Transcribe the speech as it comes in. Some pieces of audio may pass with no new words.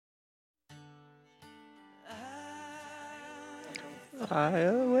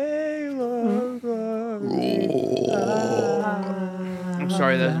I'm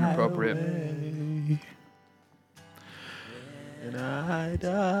sorry, that's inappropriate. And I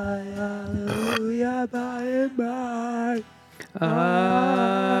die, hallelujah, by and by.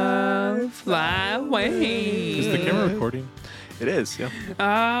 I'll fly away. Is the camera recording? It is, yeah.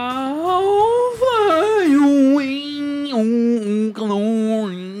 I'll fly away, oh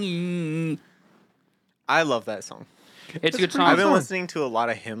glory. I love that song. It's a good song. I've been listening to a lot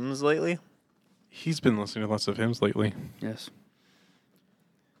of hymns lately. He's been listening to lots of hymns lately. Yes.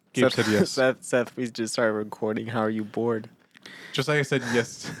 Gabe said yes. Seth, we just started recording. How are you bored? Just like I said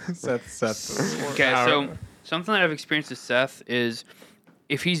yes. Seth. Okay, so something that I've experienced with Seth is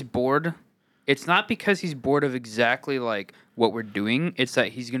if he's bored, it's not because he's bored of exactly like what we're doing. It's that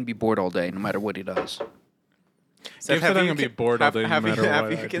he's going to be bored all day no matter what he does. Gabe said I'm going to be bored all day no matter what I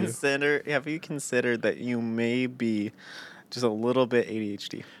do. Have you considered that you may be just a little bit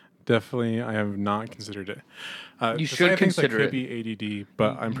ADHD? Definitely, I have not considered it. You should consider it. it. Could be ADD,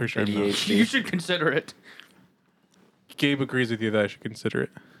 but I'm pretty sure I'm not. ADHD. You should consider it. Gabe agrees with you that I should consider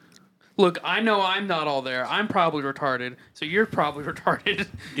it. Look, I know I'm not all there. I'm probably retarded, so you're probably retarded.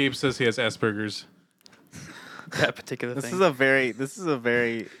 Gabe says he has Asperger's. That particular This thing. is a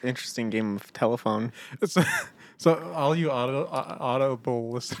very interesting game of telephone. So all you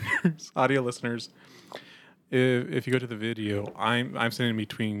audio listeners, if you go to the video, I'm sitting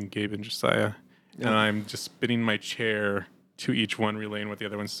between Gabe and Josiah, and I'm just spinning my chair to each one, relaying what the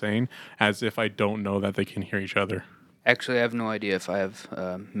other one's saying, as if I don't know that they can hear each other. Actually, I have no idea if I have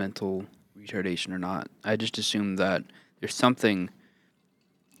mental retardation or not. I just assume that there's something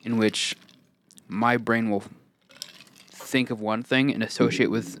in which my brain will think of one thing and associate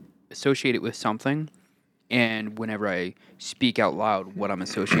it with something, and whenever I speak out loud what I'm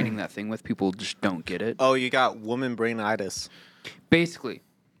associating that thing with, people just don't get it. Oh, you got woman brainitis. Basically,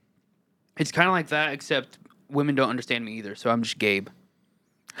 it's kind of like that, except women don't understand me either, so I'm just Gabe.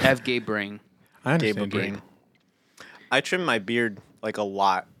 I have Gabe brain. I understand Gabe Gabe. brain. I trimmed my beard like a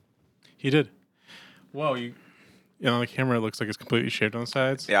lot. He did. Whoa, you know, on the camera it looks like it's completely shaved on the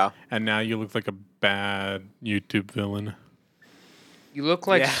sides. Yeah. And now you look like a bad YouTube villain. You look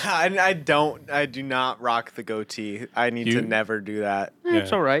like... Yeah, I do not rock the goatee. I need to never do that.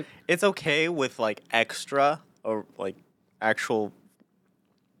 It's all right. It's okay with like extra or like actual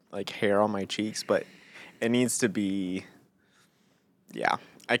like hair on my cheeks, but it needs to be, yeah.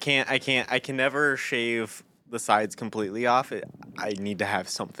 I can never shave the sides completely off. I need to have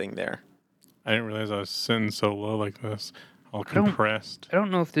something there. I didn't realize I was sitting so low like this, all compressed. I don't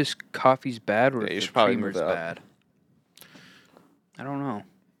know if this coffee's bad or Yeah, you if should the probably creamer's move it up. bad. I don't know.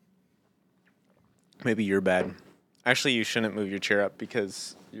 Maybe you're bad. Actually, you shouldn't move your chair up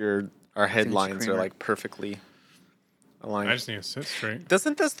because our headlines are creamer. like perfectly aligned. I just need to sit straight.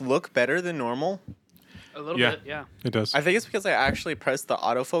 Doesn't this look better than normal? A little Yeah. bit, yeah. It does. I think it's because I actually pressed the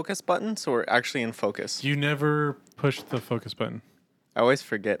autofocus button, so we're actually in focus. You never push the focus button. I always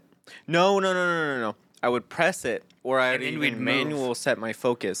forget. No. I would press it, or I would And then we'd even move. manual set my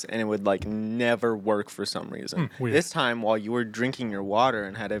focus, and it would like never work for some reason. Weird. This time, while you were drinking your water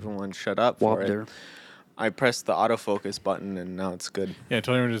and had everyone shut up for Wobder. it, I pressed the autofocus button, and now it's good. Yeah, I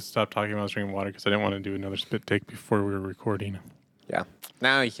told everyone to stop talking while I was drinking water because I didn't want to do another spit take before we were recording. Yeah.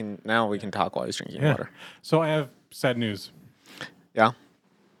 Now we can talk while he's drinking Yeah. water. So I have sad news. Yeah.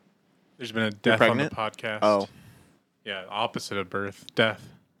 There's been a death on the pregnant? podcast. Oh. Yeah, opposite of birth. Death.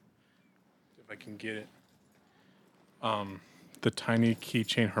 If I can get it. The tiny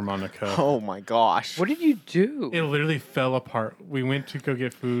keychain harmonica. Oh my gosh. What did you do? It literally fell apart. We went to go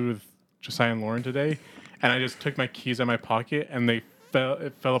get food with Josiah and Lauren today, and I just took my keys out of my pocket, and it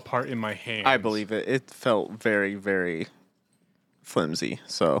fell apart in my hand. I believe it. It felt very, very flimsy.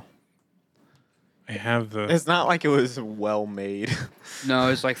 So I have the... it's not like it was well made. No,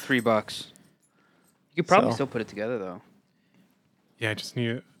 it's like $3. You could probably So- still put it together, though. Yeah, I just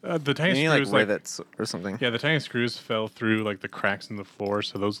need... the You tiny need like screws... rivets or something. Yeah, the tiny screws fell through like the cracks in the floor,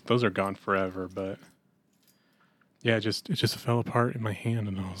 so those are gone forever. But yeah, it just fell apart in my hand,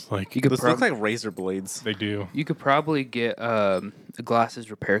 and I was like, You could, Those look like razor blades. they do. you could probably get a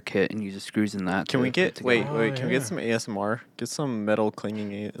glasses repair kit and use the screws in that. Can to we put get together. wait? Oh, Can we yeah. get some ASMR? Get some metal clinging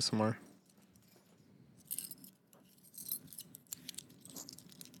ASMR.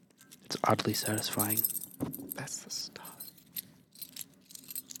 It's oddly satisfying. That's the stuff.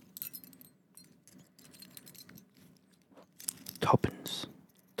 Tuppence.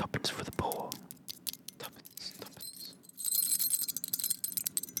 Tuppence for the poor. Tuppence.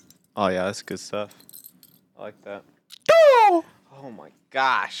 Oh yeah, that's good stuff. I like that. Oh my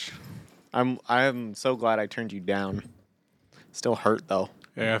gosh. I'm so glad I turned you down. Still hurt though.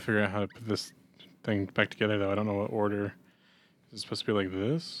 Yeah, I gotta figure out how to put this thing back together, though. I don't know what order. Is it supposed to be like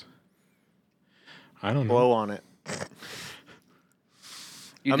this? I don't know. Blow on it.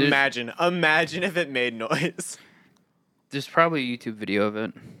 You did- Imagine if it made noise. There's probably a YouTube video of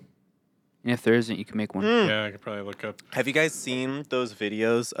it. And if there isn't, you can make one. Yeah, I could probably look up. Have you guys seen those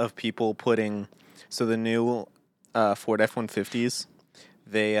videos of people putting? So the new Ford F-150s,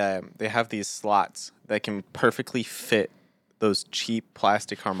 they have these slots that can perfectly fit those cheap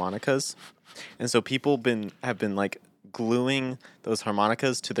plastic harmonicas, and so people have been like gluing those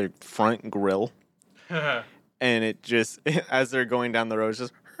harmonicas to their front grill, and it just as they're going down the road, it's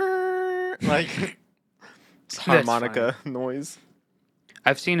just like harmonica noise.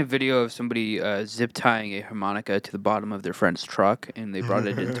 I've seen a video of somebody zip tying a harmonica to the bottom of their friend's truck, and they brought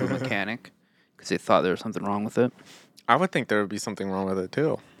it into a mechanic because they thought there was something wrong with it. I would think there would be something wrong with it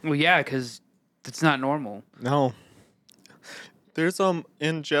too. Well, yeah, because it's not normal. No. There's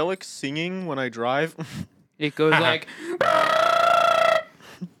angelic singing when I drive. It goes like.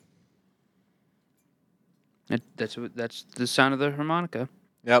 That's the sound of the harmonica.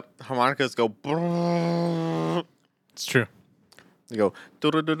 Yep, harmonicas go. It's true. They go.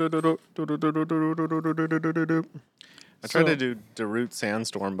 I tried to do Darude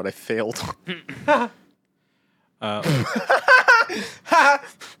Sandstorm, but I failed.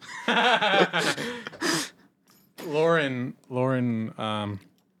 Lauren,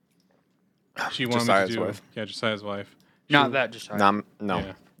 she wanted Josiah's to do, wife. Yeah, Josiah's wife. Not that, just No,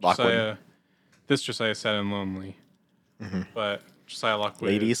 Yeah. Lockwood. Josiah sad and lonely, but Josiah Lockwood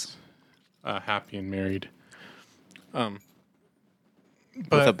Ladies. is happy and married. With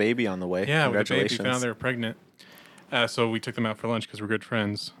But a baby on the way. yeah, with a baby, Congratulations. found out they were pregnant. So we took them out for lunch because we're good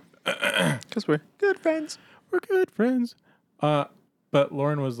friends. Because we're good friends. We're good friends. But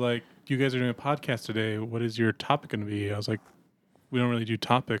Lauren was like, "You guys are doing a podcast today. What is your topic going to be?" I was like, "We don't really do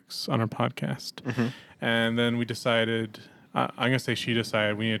topics on our podcast." And then we decided, I'm going to say she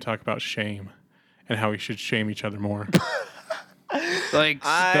decided, we need to talk about shame and how we should shame each other more. Like,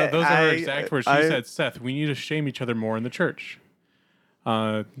 Those are her exact words. She said, "Seth, we need to shame each other more in the church."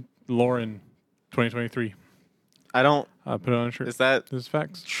 Lauren, 2023. I don't. Put it on a shirt. Is that This is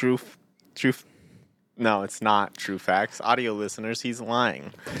facts. true? No, it's not true facts. Audio listeners, he's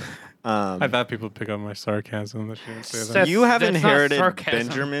lying. I thought people would pick up my sarcasm that she didn't say that. Seth, You have that's not inherited sarcasm.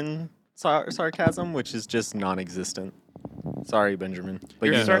 Benjamin sarcasm, which is just non-existent. Sorry, Benjamin, but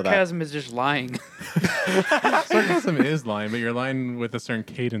your you know that. sarcasm is just lying. Sarcasm is lying, but you're lying with a certain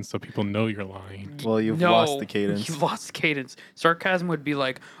cadence so people know you're lying. Well, you've No, lost the cadence. You've lost the cadence. Sarcasm would be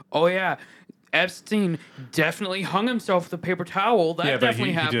like, oh, yeah, Epstein definitely hung himself with a paper towel. That Yeah, but definitely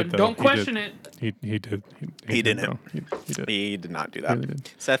he did, happened. though. Don't He question did. it. He did. He didn't. though. He did. He did not do that. Really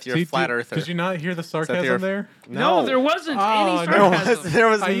did. Seth, you're a flat earther. Did you not hear the sarcasm you're- there? No, there wasn't Oh, any no. sarcasm. There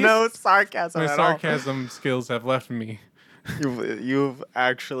was I used- no sarcasm My at sarcasm skills have left me. all. You've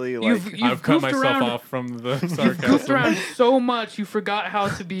actually like. You've I've cut goofed myself around. off from the Goofed sarcasm. around so much, you forgot how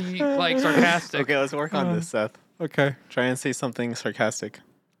to be like sarcastic. Okay, let's work on this, Seth. Okay. Try and say something sarcastic.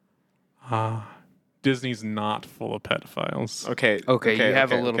 Disney's not full of pedophiles. Okay. Okay, you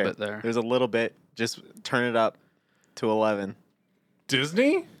have a little bit there. There's a little bit. Just turn it up to 11.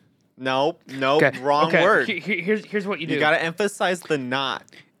 Disney? Nope. Okay, Wrong okay. word. Here's what you do. You gotta emphasize the not.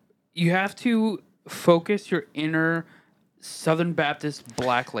 You have to focus your inner Southern Baptist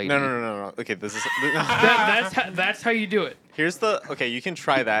black lady. No. Okay, this is. That's how you do it. Here's the. Okay, you can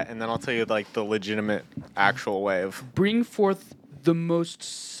try that, and then I'll tell you like the legitimate, actual way of. Bring forth the most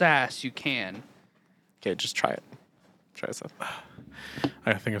sass you can. Okay, just try it. Try it, Seth.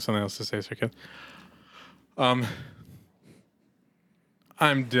 I think of something else to say, Sir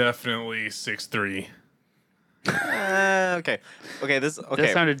I'm definitely 6'3". Okay. Okay. This. Okay.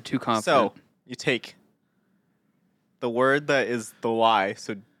 That sounded too confident. So you take the word that is the lie.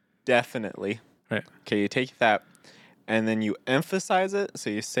 So definitely. Right. Okay, you take that, and then you emphasize it. So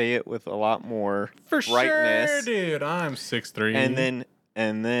you say it with a lot more brightness. Sure, dude. I'm 6'3".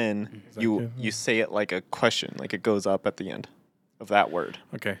 And then that you good? you say it like a question, like it goes up at the end of that word.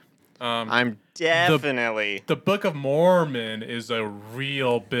 Okay. I'm definitely. The Book of Mormon is a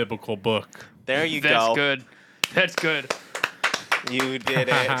real biblical book. There you That's go. good. That's good. You did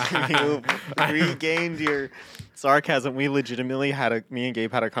it. You regained your sarcasm. We legitimately me and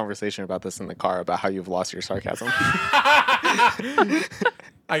Gabe had a conversation about this in the car about how you've lost your sarcasm.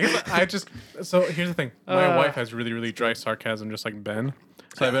 I guess so here's the thing. My wife has really, really dry sarcasm, just like Ben.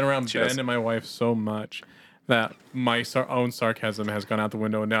 So I've been around She Ben does. and my wife so much that my own sarcasm has gone out the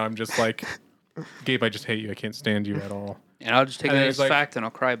window, and now I'm just like, Gabe, I just hate you. I can't stand you at all. And I'll just take And it then as it's like- fact and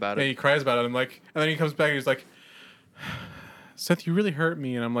I'll cry about And it. he cries about it. I'm like, and then he comes back and he's like, Seth, you really hurt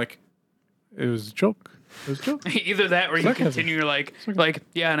me. And I'm like, it was a joke. It was a joke. Either that or you Sarcasm. continue. You're like,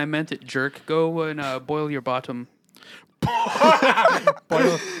 yeah, and I meant it, jerk. Go and boil your bottom. Boil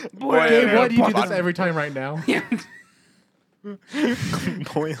Gabe, why do you do this every time right now? Yeah.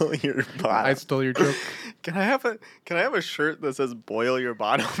 Boil your I bottom. stole your joke. Can I have a shirt that says "Boil your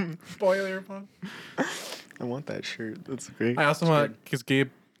bottom"? Boil your bottom. I want that shirt. That's great. I also want, because Gabe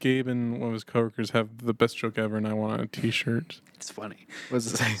and one of his coworkers have the best joke ever, and I want a T-shirt. It's funny. What's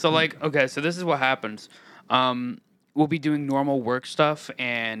it say? So like, okay, so this is what happens. We'll be doing normal work stuff,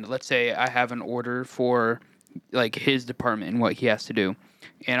 and let's say I have an order for like his department and what he has to do,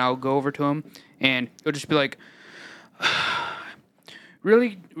 and I'll go over to him, and he'll just be like,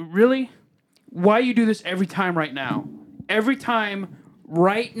 really, why you do this every time right now? Every time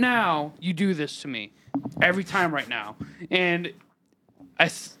right now you do this to me. Every time right now, and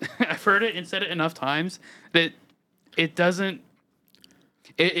I've heard it and said it enough times that it doesn't.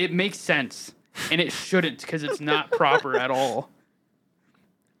 It makes sense, and it shouldn't because it's not proper at all.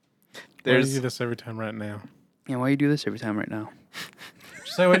 Why do you do this every time right now? Yeah, why you do this every time right now?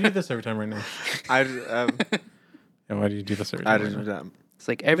 Just say, why do you do this every time right now? I Yeah, why do you do this every time? I right don't now? know. It's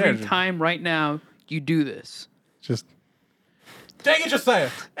like every Yeah. time right now you do this. Just. Dang it,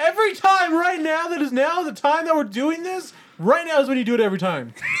 Josiah! Every time right now that is now the time that we're doing this, right now is when you do it every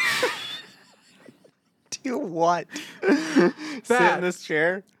time. Do what? Sit in this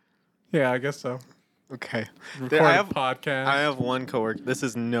chair. Yeah, I guess so. Okay. Record I a have podcast. I have one coworker. This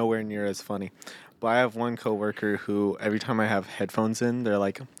is nowhere near as funny, but I have one coworker who every time I have headphones in, they're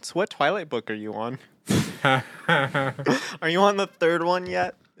like, "So what Twilight book are you on? Are you on the third one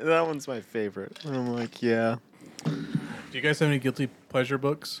yet?" That one's my favorite. And I'm like, yeah. Do you guys have any guilty pleasure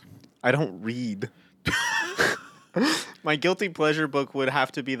books? I don't read. My guilty pleasure book would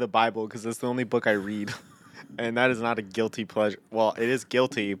have to be the Bible because it's the only book I read, and that is not a guilty pleasure. Well, it is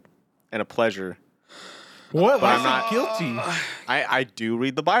guilty and a pleasure. What? But Why I'm is not it guilty? I do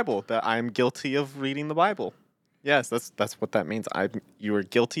read the Bible. That I'm guilty of reading the Bible. Yes, that's what that means. You are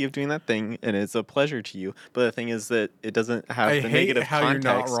guilty of doing that thing, and it's a pleasure to you. But the thing is that it doesn't have I the hate negative how context.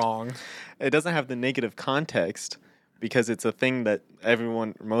 you're not wrong. It doesn't have the negative context because it's a thing that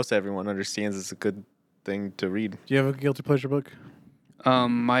most everyone understands is a good thing to read. Do you have a guilty pleasure book?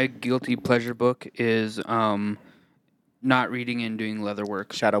 My guilty pleasure book is not reading and doing leather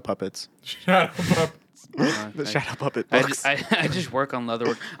work. Shadow puppets. Shut up. The shadow puppet I books. I just work on leather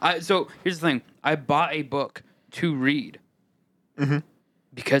work. So here's the thing: I bought a book to read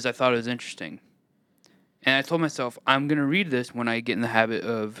because I thought it was interesting, and I told myself I'm gonna read this when I get in the habit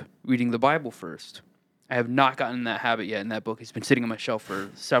of reading the Bible first. I have not gotten in that habit yet, and that book has been sitting on my shelf for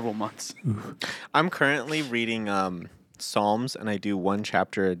several months. I'm currently reading Psalms, and I do one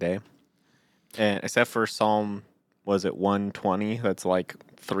chapter a day. And except for Psalm, was it 120? That's like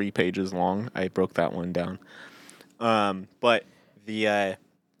 3 pages long. I broke that one down. But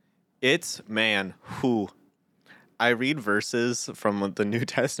it's I read verses from the New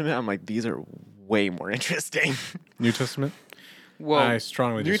Testament. I'm like, these are way more interesting. New Testament? Well, I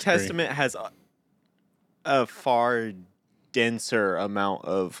strongly New disagree. Testament has a far denser amount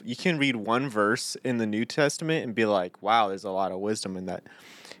of. You can read one verse in the New Testament and be like, wow, there's a lot of wisdom in that.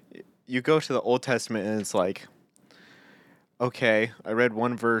 You go to the Old Testament and it's like, okay, I read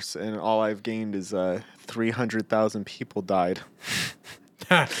one verse and all I've gained is 300,000 people died.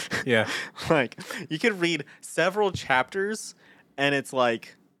 Yeah. Like, you could read several chapters and it's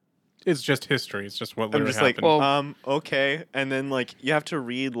like, It's just history. It's just what I'm literally just like, happened. okay. And then, like, you have to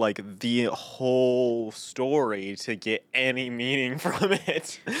read, like, the whole story to get any meaning from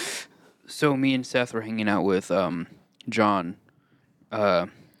it. so me and Seth were hanging out with John, the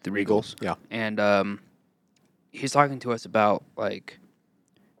Regals. Yeah. And he's talking to us about like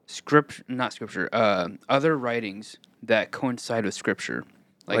not scripture, other writings that coincide with scripture,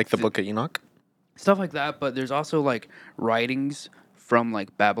 Like the Book of Enoch? stuff like that. But there's also like writings from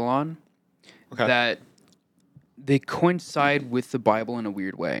like Babylon that they coincide with the Bible in a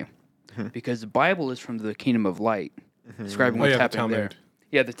weird way, because the Bible is from the kingdom of light, describing what's the happening there. Talmud.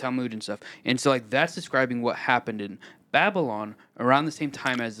 Yeah, the Talmud and stuff. And so like that's describing what happened in Babylon around the same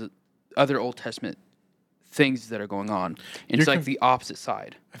time as the other Old Testament things that are going on. And it's You're like the opposite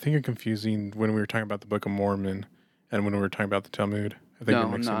side. I think you're confusing when we were talking about the Book of Mormon and when we were talking about the Talmud. I think No, you're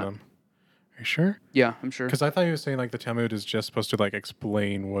I'm mixing not. them. Are you sure? Yeah, I'm sure. Because I thought you were saying like the Talmud is just supposed to like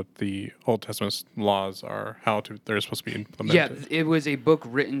explain what the Old Testament laws are, they're supposed to be implemented. Yeah, it was a book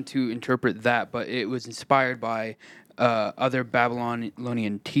written to interpret that, but it was inspired by other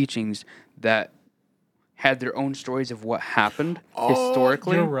Babylonian teachings that had their own stories of what happened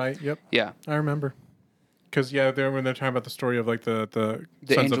historically. You're right. Yep. Yeah. I remember. Because when they're talking about the story of like the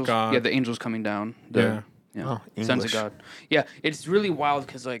The sons angels, of God. yeah, the angels coming down. Yeah. Yeah. Oh, Sons of English. God. Yeah, it's really wild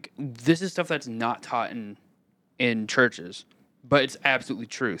because like this is stuff that's not taught in churches, but it's absolutely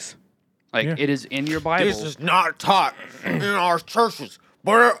truth. Like Yeah. it is in your Bible. This is not taught in our churches,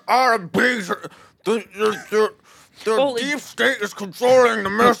 but our big the Well, deep state is controlling the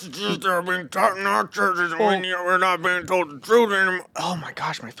messages that are being taught in our churches, and we're not being told the truth anymore. Oh my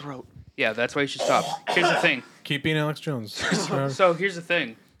gosh, my throat. Yeah, that's why you should stop. Here's the thing. Keep being Alex Jones. So here's the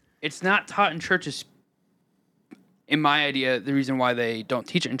thing. It's not taught in churches. In my idea, the reason why they don't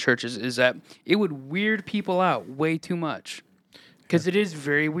teach it in churches is that it would weird people out way too much. Because it is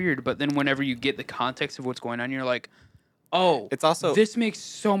very weird. But then whenever you get the context of what's going on, you're like, oh, It's also this makes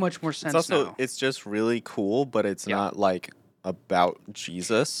so much more sense now. it's just really cool, but it's Yeah. not like about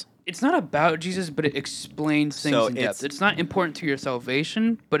Jesus. It's not about Jesus, but it explains things So in depth. it's- It's not important to your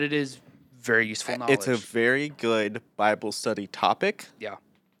salvation, but it is very useful knowledge. It's a very good Bible study topic, yeah.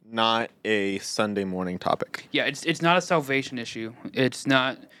 not a Sunday morning topic. Yeah, it's not a salvation issue. It's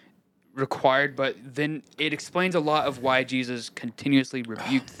not required, but then it explains a lot of why Jesus continuously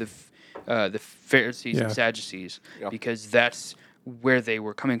rebuked the Pharisees Yeah. and Sadducees, Yeah. because that's where they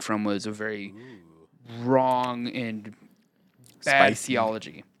were coming from, was a very wrong and bad Spicy.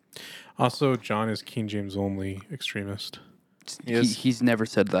 theology. Also, John is King James only extremist. Yes. He's never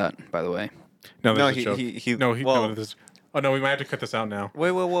said that, by the way. No, No, this is a joke. well- no, this. Oh no, we might have to cut this out now.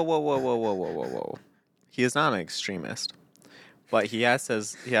 Wait, whoa. He is not an extremist, but he has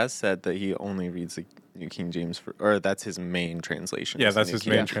said that he only reads the New King James or that's his main translation. Yeah, is the that's New his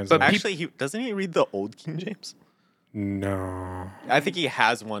King main James. translation. But Actually, doesn't he read the Old King James? No. I think he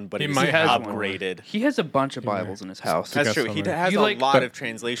has one, but He he's might have one. upgraded. He has a bunch of Bibles in his house. That's That's true. He somewhere. has You a like- lot but- of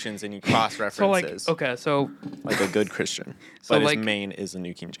translations and he cross So like, references okay, so like a good Christian. So, But like- his main is the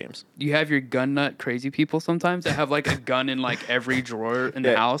New King James. you have your gun nut crazy people sometimes that have like a gun in like every drawer in the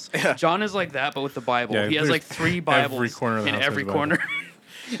Yeah. house. John is like that, but with the Bible. Yeah, he has there's like 3 Bibles every corner of the in house every has a Bible. corner.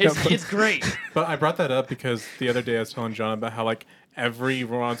 It's great. But I brought that up because the other day I was telling John about how like every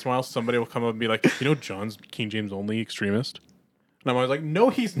once in a while somebody will come up and be like, you know, John's King James only extremist. And I'm always like, no,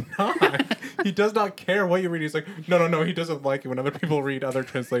 he's not. He does not care what you read. He's like, no, he doesn't like it when other people read other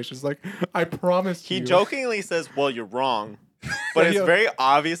translations. Like, I promise He you. jokingly says, "Well, you're wrong," but it's Yeah. very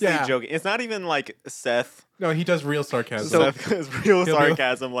obviously Yeah. joking. It's not even like Seth. No, he does real sarcasm. Seth is real He'll be-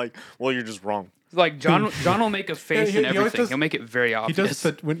 sarcasm. Like, well, you're just wrong. Like John will make a face he and always everything. does- He'll make it very he obvious. does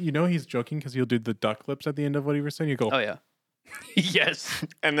that when you know he's joking because he'll do the duck lips at the end of what he was saying. You go, Oh yeah. Yes.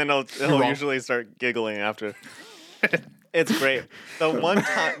 And then he'll wrong. usually start giggling after. It's great. The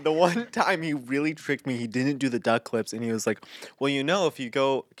one time he really tricked me, he didn't do the duck clips, and he was like, "Well, you know, if you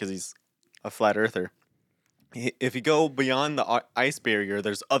go, because he's a flat earther, if you go beyond the ice barrier,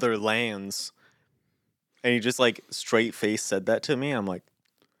 there's other lands." And he just like straight face said that to me. I'm like,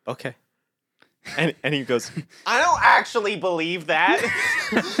 okay. And he goes, I don't actually believe that.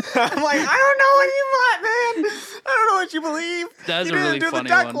 I'm like, I don't know what you want, man. I don't know what you believe. That's you a didn't really do funny the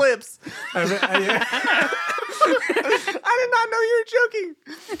duck one. clips. I I did not know you were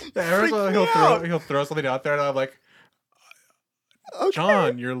joking. yeah, every once in a Freaked while me he'll throw something out there, and I'm like, Okay.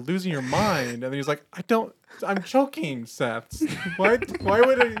 John, you're losing your mind. And then he's like, I'm joking, Seth. Why would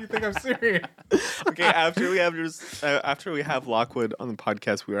you think I'm serious? Okay, after we have Lockwood on the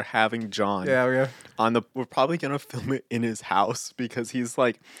podcast, we are having John Yeah. we're probably gonna film it in his house because he's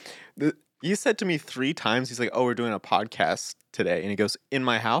like, he said to me 3 times, he's like, oh, we're doing a podcast today, and he goes, in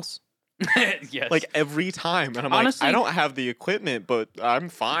my house, Yes. like every time, and I'm Honestly- like, I don't have the equipment, but I'm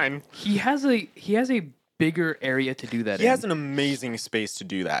fine. he has a bigger area to do that He in. has an amazing space to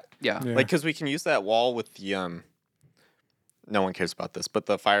do that, yeah. Yeah. like because we can use that wall with the no one cares about this, but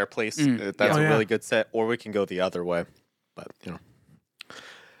the fireplace, that's Oh, a yeah. really good set, or we can go the other way, but you know.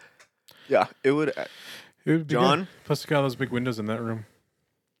 Yeah, it would. It would be John? good. Plus, you got those big windows in that room.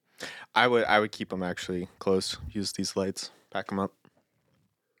 I would keep them actually closed. Use these lights, pack them up.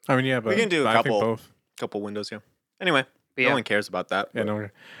 I mean, yeah, but can do a I think couple. both. Couple windows, yeah. Anyway, Yeah. no one cares about that. Yeah, but- no.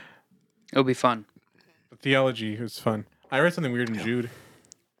 It'll be fun. The theology is fun. I read something weird in Jude.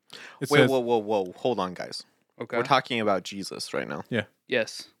 It Wait, says, whoa! Hold on, guys. Okay. We're talking about Jesus right now.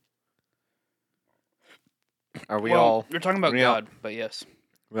 Yes. Are we Well, all? we're talking about we all- God, but yes.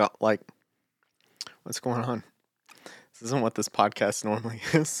 Well, like, what's going on? This isn't what this podcast normally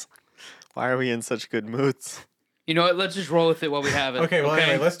is. Why are we in such good moods? You know what? Let's just roll with it while we have it. okay, well,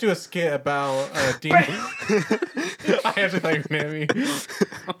 anyway, let's do a skit about demon. I actually thought you were gonna hit me.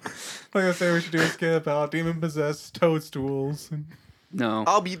 Like I say, we should do a skit about demon-possessed toadstools. And No.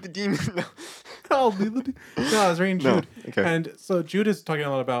 I'll be the demon. No. I'll be the no, I was reading No, Jude, okay. and so Jude is talking a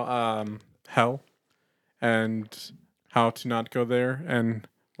lot about hell, and how to not go there and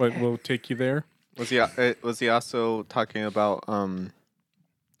what will take you there. Was he also talking about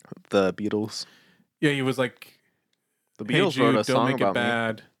the Beatles? Yeah, he was like, The "Hey Beatles Jude, wrote a don't song make it about me.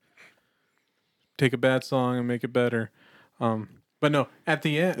 bad. Take a bad song and make it better." But no, at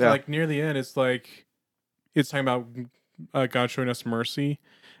the end, Yeah. like near the end, it's like it's talking about God showing us mercy,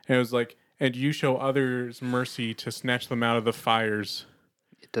 and it was like, "And you show others mercy to snatch them out of the fires."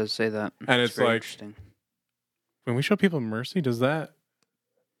 It does say that. And it's very like- interesting. When we show people mercy, does that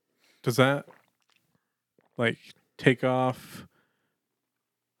like take off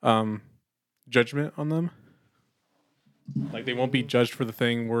judgment on them? Like they won't be judged for the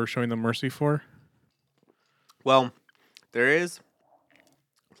thing we're showing them mercy for? Well, there is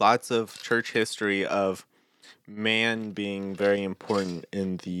lots of church history of man being very important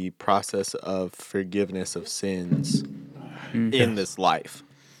in the process of forgiveness of sins in this life.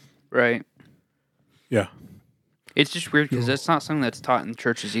 Right. Yeah. It's just weird because that's not something that's taught in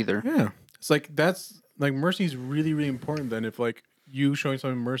churches either. Yeah. It's like that's like mercy is really, really important then if like you showing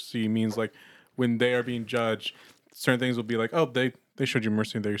someone mercy means like when they are being judged, certain things will be like, oh, they showed you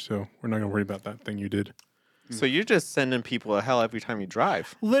mercy there, so we're not gonna worry about that thing you did. So you're just sending people to hell every time you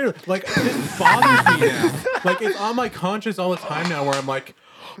drive. Literally, like it bothers me now. Like it's on my conscience all the time now where I'm like,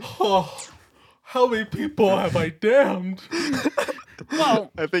 oh, how many people have I damned?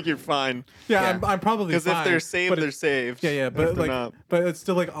 Well, I think you're fine. Yeah, Yeah. I'm probably Because if fine, they're saved, but they're it's- saved. Yeah, If but they're like, not- but it's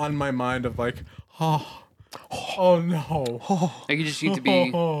still like on my mind of like, oh no, like you just need to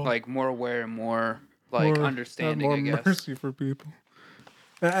be like more aware and more like More- understanding. more I guess. mercy for people.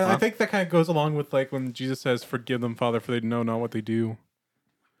 And I think that kind of goes along with like when Jesus says, "Forgive them, Father, for they know not what they do."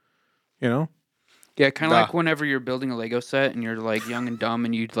 You know? Yeah, kind of Nah. like whenever you're building a Lego set and you're like young and dumb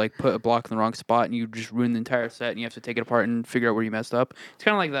and you like put a block in the wrong spot and you just ruin the entire set and you have to take it apart and figure out where you messed up. It's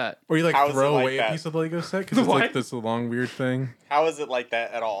kind of like that. Or you like How is it throw like away that? a piece of the Lego set because it's like What? this long weird thing. How is it like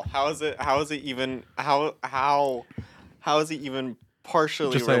that at all? How is it even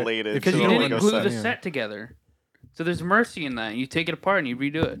partially Just like- related Because Because to you the didn't Lego glue set? the Yeah. set together. So there's mercy in that. You take it apart and you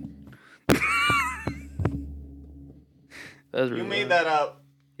redo it. That was really You made bad. that up.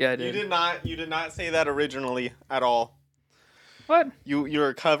 Yeah, I You did. did not say that originally at all. What?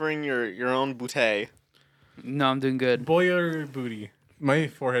 You're covering your own bootay. No, I'm doing good. Boy or booty? My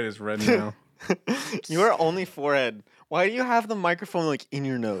forehead is red now. You are only forehead. Why do you have the microphone like in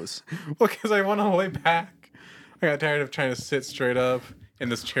your nose? Well, because I went all the way back. I got tired of trying to sit straight up,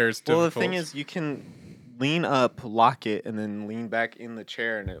 and this chair is difficult. Well, the thing is, you can lean up, lock it, and then lean back in the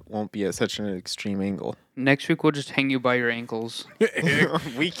chair, and it won't be at such an extreme angle. Next week we'll just hang you by your ankles.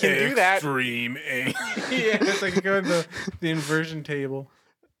 We can do that. Extreme yeah, it's like go in the inversion table.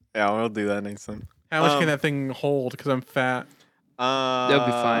 Yeah, we'll do that next time. How much can that thing hold? Because I'm fat. That'll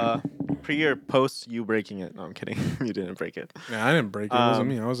be fine. Pre or post you breaking it? No, I'm kidding. You didn't break it. Yeah, I didn't break it. It wasn't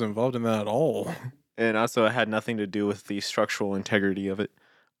me. I wasn't involved in that at all. And also, it had nothing to do with the structural integrity of it.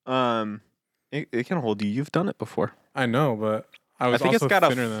 It can hold you. You've done it before. I know, but I was think it's also got a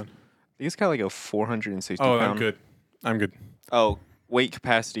thinner then. I think it's got like a 460 Oh, pound. I'm good. I'm good. Oh, weight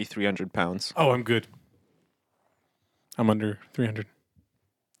capacity 300 pounds. Oh, I'm good. I'm under 300.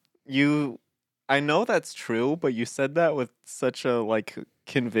 I know that's true, but you said that with such a like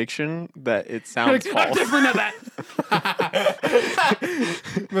conviction that it sounds false.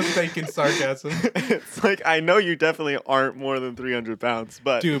 Mistaken sarcasm. It's like I know you definitely aren't more than 300 pounds,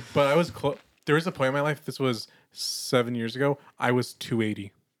 but Dude, but I was close. There was a point in my life, this was 7 years ago, I was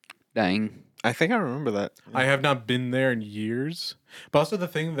 280. Dang. I think I remember that. I have not been there in years. But also the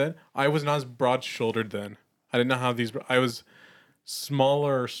thing that I was not as broad shouldered then. I didn't know how these. I was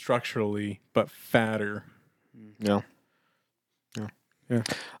smaller structurally, but fatter. Yeah. Yeah.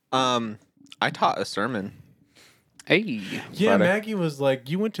 I taught a sermon. Hey. Yeah, Friday. Maggie was like,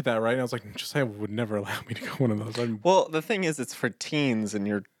 "You went to that, right?" And I was like, "Josiah would never allow me to go one of those." Well, the thing is, it's for teens, and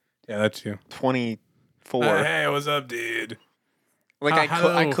you're Yeah, that too. 24. Hey, what's up, dude? Like I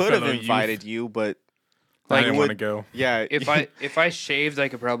hello, could have fellow invited you, but I Like, didn't would- want to go. yeah, If I shaved, I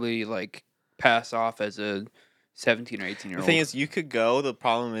could probably like pass off as a 17 or 18 year the old. thing is, you could go. The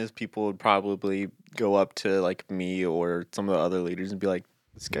problem is, people would probably go up to like me or some of the other leaders and be like,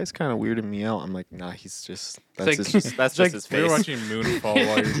 "This guy's kind of weirding me out." I'm like, "Nah, he's just that's like- just that's It's just his we were face." watching Moonfall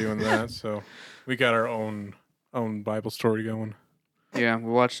while you're doing that, so we got our own Bible story going. Yeah,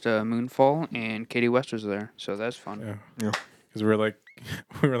 we watched Moonfall and Katie West was there, so that's fun. Yeah, Yeah. because we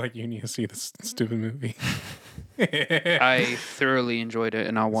were like, you need to see this stupid movie. I thoroughly enjoyed it,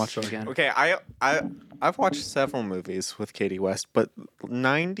 and I'll watch it again. Okay, I've watched several movies with Katie West, but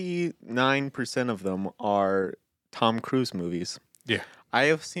 99% of them are Tom Cruise movies. Yeah. I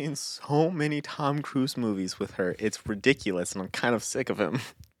have seen so many Tom Cruise movies with her. It's ridiculous, and I'm kind of sick of him.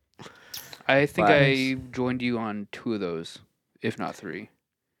 I think But- I joined you on 2 of those, if not 3.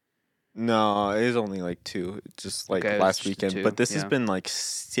 No, it was only like 2, just like Okay, it was last just the weekend. 2, But this has yeah. been like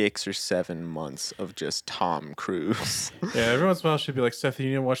 6 or 7 months of just Tom Cruise. Yeah, every once in a while she'd be like, Seth, you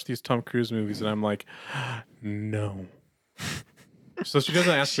need to watch these Tom Cruise movies. And I'm like, no. So she doesn't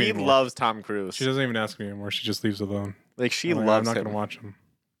ask me She anymore. loves Tom Cruise. She doesn't even ask me anymore. She just leaves alone. Like she I'm like, loves I'm not him. going to watch them.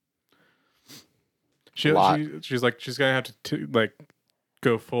 Lot. She's like, she's going to have to like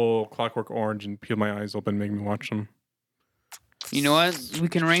go full Clockwork Orange and peel my eyes open and make me watch them. You know what? We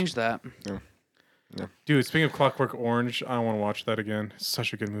can arrange that. Dude, speaking of Clockwork Orange, I don't want to watch that again. It's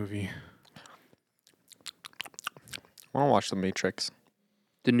such a good movie. I want to watch The Matrix.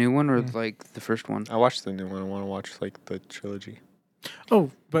 The new one or like the first one? I watched the new one. I want to watch like the trilogy. Oh,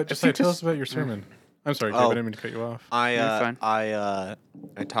 but just think tell this- us about your sermon. I'm sorry, Dave. I Oh. didn't mean to cut you off. You're fine. I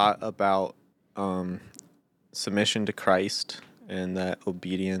taught about submission to Christ and that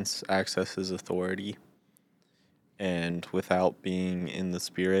obedience accesses authority, and without being in the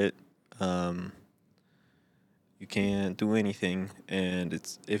Spirit, you can't do anything. And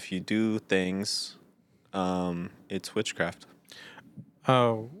it's if you do things, it's witchcraft.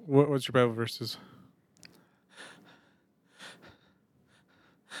 Oh, what's your Bible verses?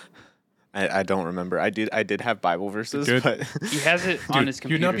 I don't remember. I did have Bible verses, Good. but He has it on his You'd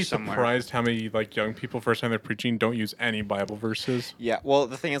computer not be somewhere. surprised how many like young people first time they're preaching don't use any Bible verses. yeah. Well,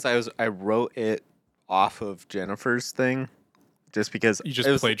 the thing is, I wrote it off of Jennifer's thing, just because You it just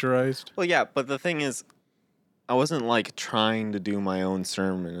was- plagiarized. Well, yeah, but the thing is, I wasn't like trying to do my own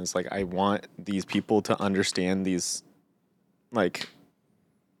sermon. It's like I want these people to understand these, like,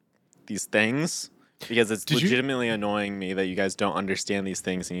 these things because it's Did you- legitimately annoying me that you guys don't understand these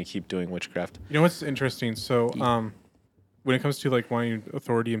things and you keep doing witchcraft. You know what's interesting? So, when it comes to like wanting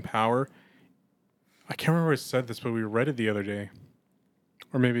authority and power, I can't remember who said this, but we read it the other day,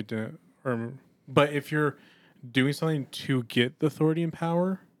 or maybe it didn't. But if you're doing something to get the authority and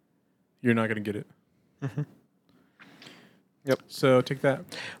power, you're not going to get it. Yep. So take that.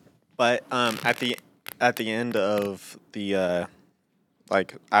 But at the end of the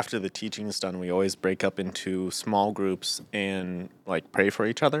like after the teaching is done, we always break up into small groups and like pray for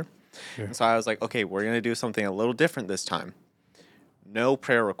each other. Yeah. And so I was like, okay, we're gonna do something a little different this time. No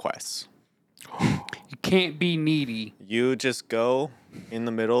prayer requests. You can't be needy. You just go in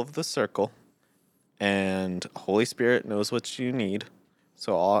the middle of the circle, and Holy Spirit knows what you need.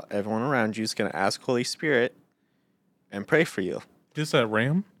 So everyone around you is gonna ask Holy Spirit and pray for you. Is that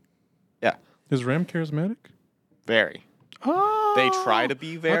Ram? Yeah, Is Ram charismatic? very. Oh, They try to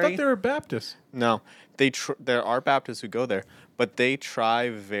be I very. thought they were Baptist. No, there are Baptists who go there, but they try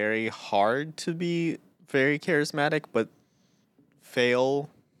very hard to be very charismatic, but fail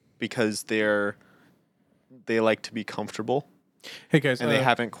because they like to be comfortable, Hey guys, and they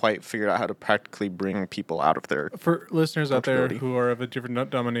haven't quite figured out how to practically bring people out of their. for listeners out there Comfortability. who are of a different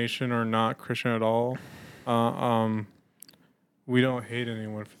denomination or not Christian at all, we don't hate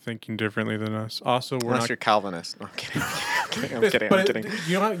anyone for thinking differently than us. Also, we're Unless not. you're Calvinist. No, I'm kidding. I'm kidding. But I'm kidding.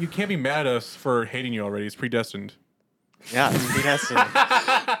 You know, you can't be mad at us for hating you already. It's predestined. Yeah, it's predestined.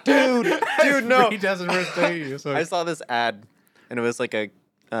 dude, no. Predestined for us to hate you. So. I saw this ad, and it was like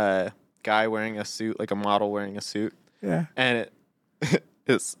a guy wearing a suit, like a model wearing a suit. Yeah. And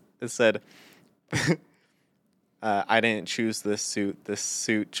it said, I didn't choose this suit. This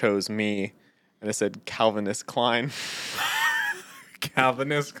suit chose me. And it said Calvinist Klein.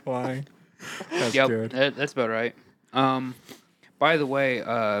 Calvinist Klein. That's Yep, good. that's about right. By the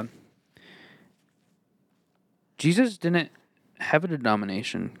way, Jesus didn't have a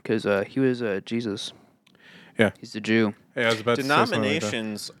denomination because he was Jesus. Yeah. He's a Jew. Hey, I was about to say something like that.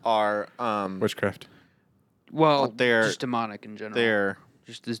 Denominations are Witchcraft. Well, they're- just demonic in general. they're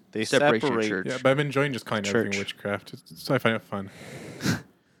just this they separation separate- church. Yeah, but I've been enjoying just calling everything Church. witchcraft. So I find it fun.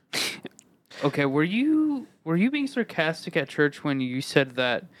 Okay, were you being sarcastic at church when you said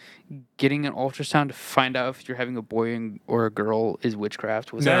that getting an ultrasound to find out if you're having a boy or a girl is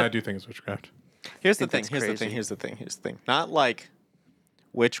witchcraft? Was No, I that do think it's witchcraft. here's the think thing. that's Here's the thing. crazy. Here's the thing. Not like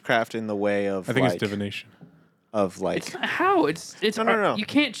witchcraft in the way of I think like it's divination. of like It's not how it's No. You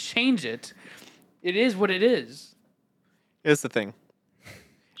can't change it. It is what it is. here's the thing.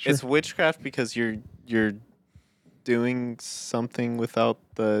 Sure. It's witchcraft because you're doing something without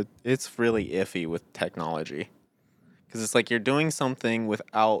the. It's really iffy with technology, because it's like you're doing something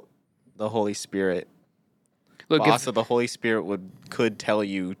without the Holy Spirit. Look, Also, the Holy Spirit could tell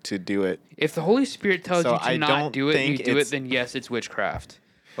you to do it. if the Holy Spirit tells So you to I not don't do it and you think do it, it's- then yes, it's witchcraft.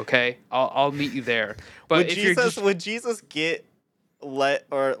 Okay, I'll meet you there. But Would if you're Jesus just would Jesus get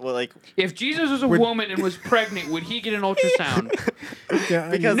If Jesus was a woman and was pregnant, would he get an ultrasound? Yeah,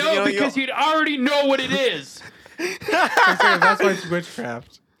 Because No, because he'd already know what it is. that's why it's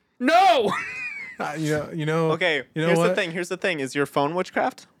witchcraft. No. You know. Okay, You know here's what? the thing. Here's the thing. Is your phone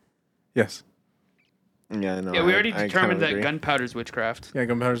witchcraft? Yes. Yeah, no. Yeah, we already I determined kinda that agree. gunpowder's witchcraft. Yeah,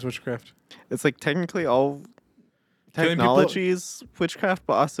 gunpowder's witchcraft. It's like technically all Killing people- technology is witchcraft,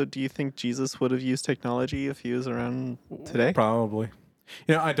 but also, do you think Jesus would have used technology if he was around today? Probably.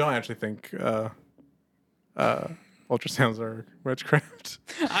 I don't actually think ultrasounds are witchcraft.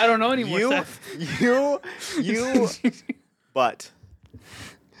 I don't know anymore. You, Seth. you, but.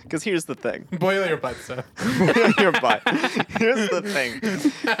 Because here's the thing. Boil your butt, Seth. Your butt. Here's the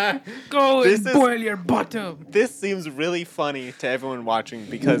thing. Go This and is- boil your bottom. This seems really funny to everyone watching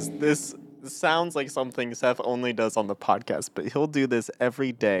because this sounds like something Seth only does on the podcast, but he'll do this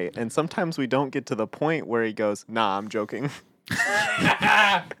every day. And sometimes we don't get to the point where he goes, nah, I'm joking.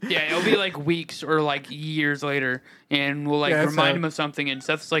 Yeah, it'll be like weeks or like years later, and we'll like Yeah, it's remind a- him of something, and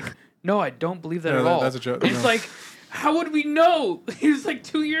Seth's like, "No, I don't believe that No, at that- all." that's a joke. And it's No. like, how would we know? It was like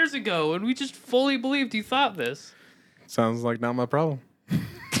 2 years ago, and we just fully believed you thought this. Sounds like not my problem.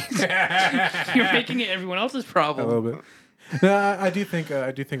 You're making it everyone else's A problem. little bit. No, I do think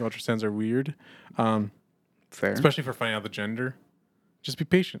ultrasounds are weird, Fair. especially for finding out the gender. Just be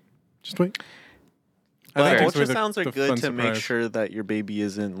patient. Just wait. I But think takes away ultrasounds are the good fun to make surprise. sure that your baby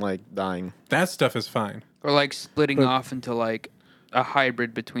isn't like dying. That stuff is fine. Or like splitting But- off into like a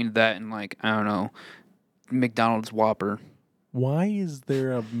hybrid between that and like, I don't know, McDonald's Whopper. Why is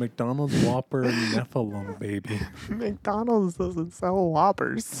there a McDonald's Whopper Nephilim baby? McDonald's doesn't sell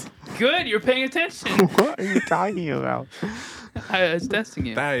Whoppers. Good, you're paying attention. What are you talking about? I was testing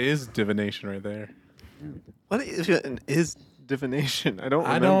you. That is divination right there. What is divination? I don't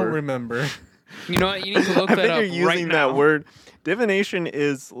I remember. don't remember. You know what? You need to look I that think up you're using right now. that word. Divination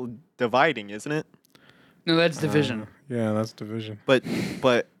is dividing, isn't it? No, that's division. Yeah, that's division. But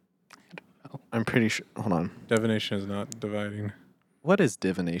I'm pretty sure. Hold on. Divination is not dividing. What is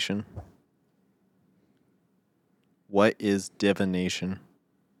divination? What is divination?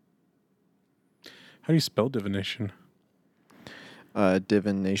 How do you spell divination?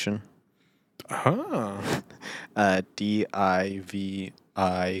 Divination. Ah. DIVI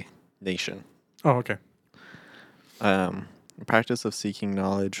nation. Oh, okay. Practice of seeking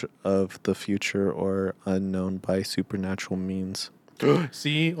knowledge of the future or unknown by supernatural means.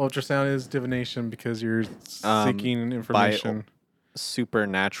 See, ultrasound is divination because you're seeking information.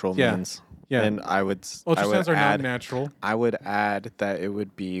 Supernatural Yeah. means. Yeah. And I would Ultrasounds are not add, natural. I would add that it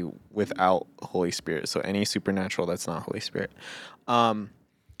would be without Holy Spirit. So any supernatural that's not Holy Spirit.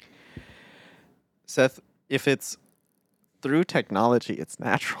 Seth, if it's through technology, it's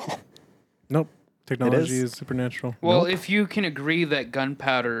natural. Nope. Technology is? is supernatural. Well, Nope. if you can agree that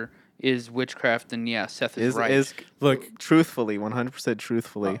gunpowder is witchcraft, then yeah, Seth is right. Is Look. truthfully, 100%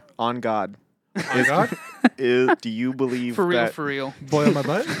 truthfully, on God. Oh God, Do you believe for real, that, for real. boil my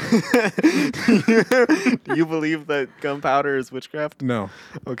butt? do you believe that gunpowder is witchcraft? No.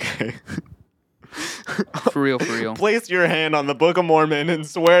 Okay. For real, for real. Place your hand on the Book of Mormon and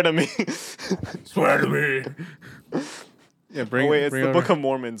swear to me. Swear to me. Yeah, bring. Oh wait, it's bring the it Book over. of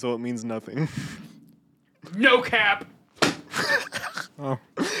Mormon, so it means nothing. No cap. Oh.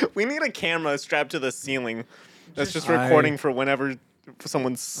 We need a camera strapped to the ceiling that's just I- recording for whenever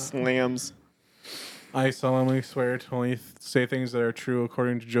someone slams. I solemnly swear to only say things that are true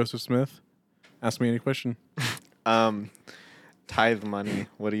according to Joseph Smith. Ask me any question. Tithe money.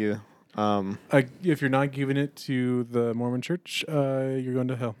 What do you? If you're not giving it to the Mormon Church, you're going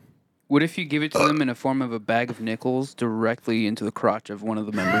to hell. What if you give it to them in a form of a bag of nickels directly into the crotch of one of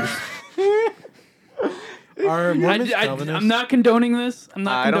the members? Are Mormons I'm Calvinists? not condoning this. I'm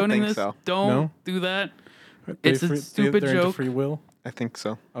not I don't condoning think this. so. Don't No? do that. They It's a free- stupid they're into joke. free will. I think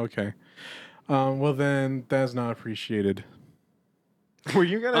so. Okay. Well, then that's not appreciated. Were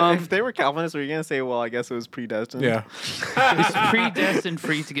you gonna? Um, if they were Calvinists, were you gonna say, "Well, I guess it was predestined"? Yeah. It's predestined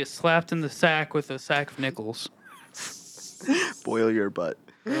for you to get slapped in the sack with a sack of nickels. Boil your butt.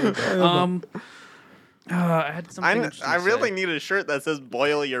 I had something. interesting I to really say. need a shirt that says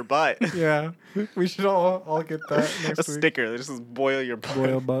 "Boil your butt." Yeah. We should all get that next A week. sticker that just says "Boil your butt."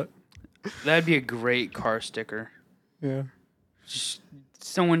 Boil butt. That'd be a great car sticker. Yeah. Just,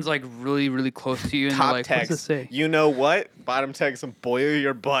 someone's like really, really close to you, and Top they're like, "What's text. this say?" You know what? Bottom text: "Boil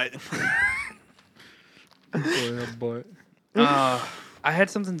your butt." Boil butt. I had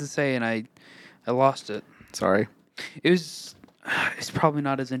something to say, and I lost it. Sorry. It was. It's probably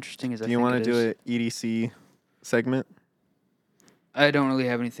not as interesting as I Do you think want to it do is. an EDC segment? I don't really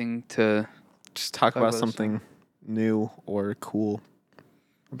have anything to. Just talk Talk about about something new or cool.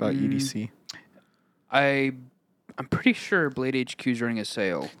 About EDC. I'm pretty sure Blade HQ is running a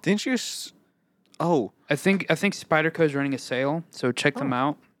sale. Didn't you? Oh, I think Spyderco is running a sale, so check them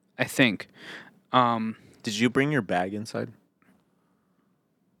out. I think. did you bring your bag inside?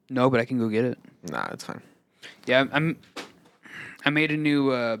 No, but I can go get it. Nah, it's fine. Yeah, I made a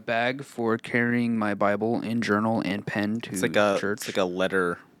new bag for carrying my Bible and journal and pen to It's like church. it's like a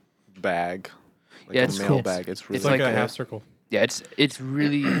letter bag. Like Yeah, a it's mail cool. bag. It's really It's like like a a- half circle. Yeah, it's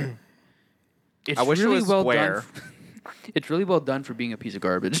really. It's I wish it really was well square. done. It's really well done for being a piece of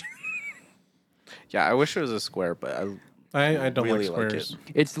garbage. Yeah, I wish it was a square, but I don't really like like squares.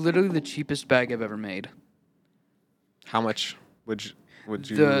 it. It's literally the cheapest bag I've ever made. how much would you?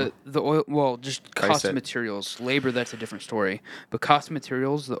 The oil, well, just Price cost of it. materials. Labor, that's a different story. But cost of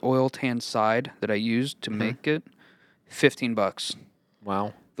materials, the oil tan side that I used to make it, $15.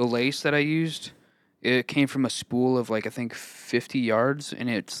 Wow. The lace that I used, it came from a spool of like I think 50 yards, and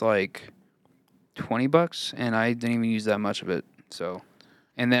it's like $20, and I didn't even use that much of it. So,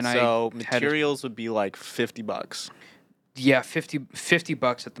 and then So I had materials would be like $50, yeah,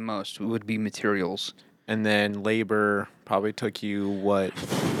 $50 at the most would be materials. and then labor probably took you what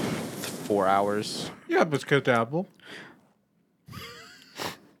 4 hours. Yeah, but it's good dabble.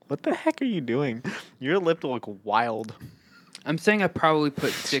 What the heck are you doing? Your lip look wild. I'm saying I probably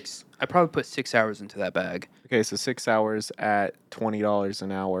put 6 hours into that bag. Okay, so 6 hours at $20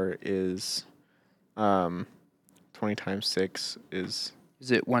 an hour is, 20 times 6 is.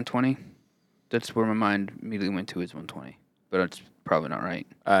 Is it 120? That's where my mind immediately went to is 120, but it's probably not right.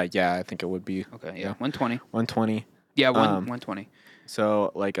 Yeah, I think it would be Okay, yeah, 120. 120. Yeah, Um, 120.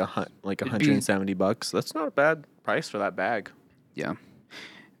 So like be- $170. That's not a bad price for that bag. Yeah.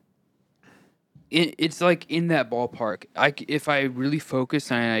 It's like in that ballpark. If I really focus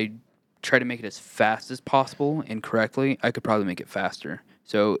and I try to make it as fast as possible and correctly, I could probably make it faster.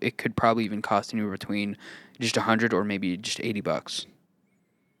 So it could probably even cost anywhere between just 100 or maybe just $80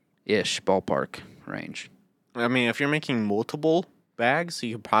 ish ballpark range. I mean, if you're making multiple bags,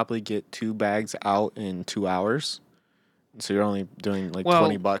 you could probably get 2 bags out in 2 hours. So you're only doing like Well,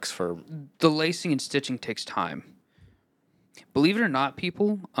 $20 for. The lacing and stitching takes time. Believe it or not,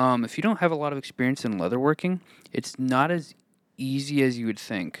 people, if you don't have a lot of experience in leatherworking, it's not as easy as you would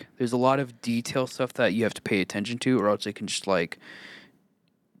think. There's a lot of detail stuff that you have to pay attention to, or else it can just like.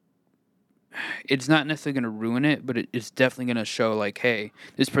 It's not necessarily going to ruin it, but it's definitely going to show like, hey,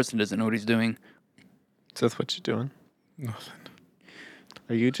 this person doesn't know what he's doing. So that's what you're doing. Nothing.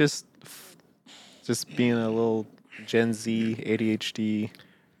 Are you just being a little Gen Z ADHD?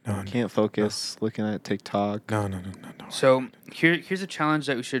 No, Can't focus, looking at TikTok. no. So here's a challenge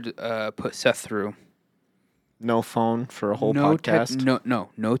that we should put Seth through. No phone for a whole no podcast.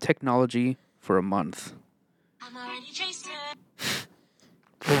 no technology for a month. I'm already Jason.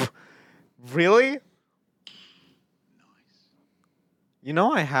 Really? You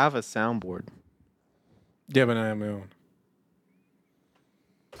know I have a soundboard. Yeah, but I have my own.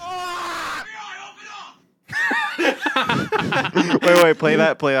 Wait, play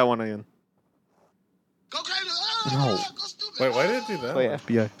that one again. Go crazy. No. Go stupid. Wait, why did it do that? Play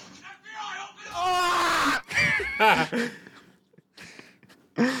FBI.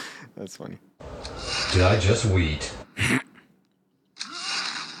 That's funny. Did I just wheat?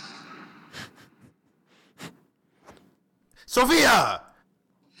 Sophia!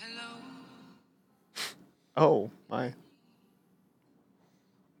 Oh my.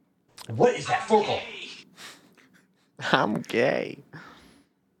 What is that focal? I'm gay.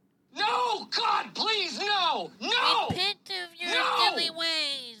 No! God, please, no! No! Repent of your No! silly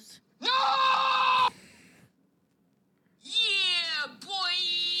ways. No! Yeah, boy!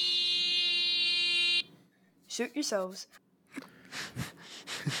 Shoot yourselves.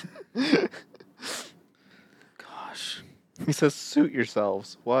 Gosh. He says suit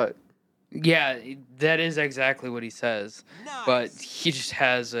yourselves. What? Yeah, that is exactly what he says. But he just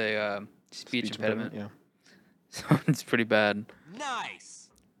has a speech impediment. Yeah. So it's pretty bad. Nice.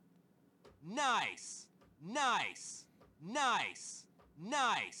 Nice. Nice. Nice.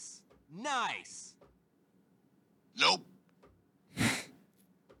 Nice. Nice. Nope.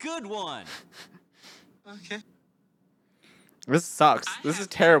 Good one. Okay. This sucks. This is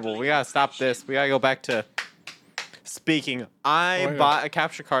terrible. We gotta stop this. We gotta go back to speaking. I Why not? bought a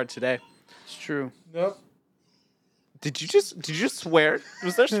capture card today. It's true. Nope. Did you just swear?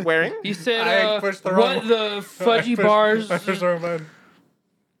 Was there swearing? He said, I pushed the what wrong- the fudgy bars? I pushed the wrong button.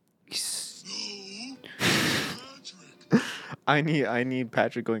 I need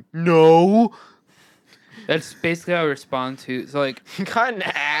Patrick going, no. That's basically how I respond to. It's like, You got an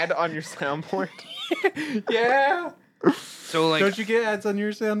ad on your soundboard? Yeah. So like, Don't you get ads on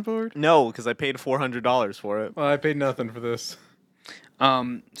your soundboard? No, because I paid $400 for it. Well, I paid nothing for this.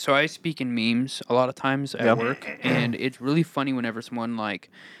 so I speak in memes a lot of times at Yep. work, and it's really funny whenever someone like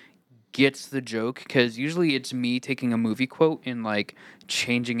gets the joke, because usually it's me taking a movie quote and like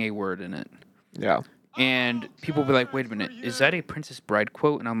changing a word in it, Yeah. and people will be like, "Wait a minute, is that a Princess Bride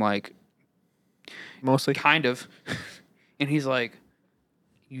quote?" And I'm like, Mostly. "Kind of," and he's like,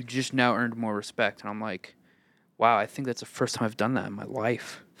 "You just now earned more respect," and I'm like, "Wow, I think that's the first time I've done that in my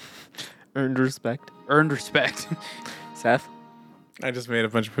life." Earned respect. Earned respect. Seth? I just made a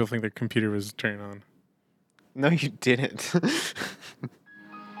bunch of people think their computer was turned on. No, you didn't.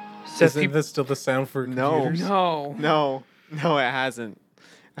 Isn't this still the sound for No. computers? No. No, it hasn't.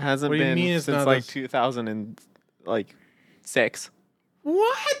 It hasn't What do you been mean it's since not like as- 2006.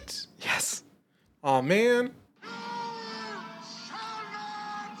 What? Yes. Oh man.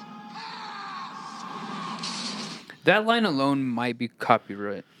 That line alone might be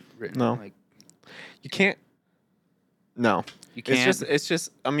copyright written. No. Like, You can't. No. you can't. It's just.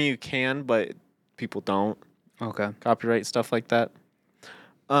 I mean, you can, but people don't Okay. copyright stuff like that.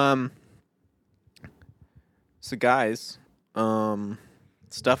 So guys,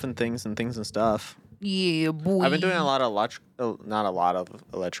 stuff and things and things and stuff. Yeah, boy. I've been doing a lot of not a lot of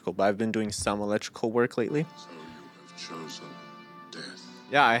electrical, but I've been doing some electrical work lately. So you have chosen death.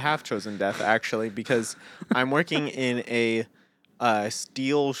 Yeah, I have chosen death actually because I'm working in a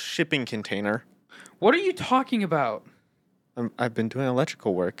steel shipping container. What are you talking about? I've been doing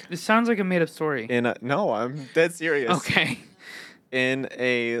electrical work. This sounds like a made-up story. No, I'm dead serious. Okay. In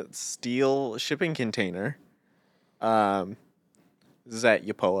a steel shipping container. This is at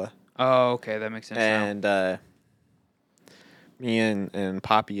Yapoa. Oh, okay. That makes sense now. And me and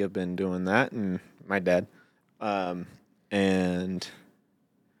Poppy have been doing that, and my dad. And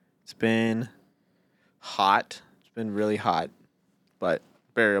it's been hot. It's been really hot, but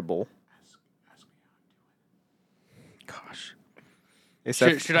bearable. Gosh. Hey,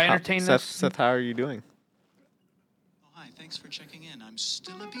 Should I entertain this? Seth, how are you doing? Oh, hi, thanks for checking in. I'm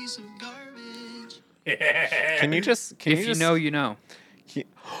still a piece of garbage. Can you just? Can If you you just, know, you know.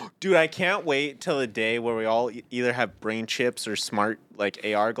 Dude, I can't wait till the day where we all either have brain chips or smart like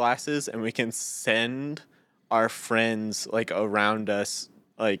AR glasses, and we can send our friends like around us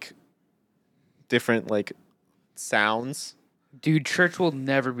like different like sounds. Dude, church will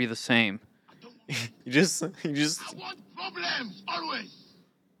never be the same. You just I want problems always.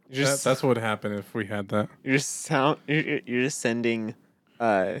 That's what would happen if we had that. you're just sending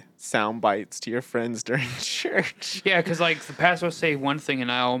sound bites to your friends during church. Yeah, because like the pastor will say one thing, and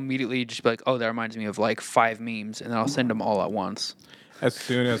I'll immediately just be like, "Oh, that reminds me of like 5 memes," and then I'll send them all at once. As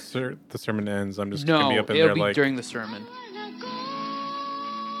soon as the sermon ends, I'm just gonna No, be up in it'll there be like, during the sermon.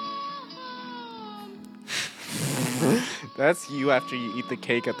 That's you after you eat the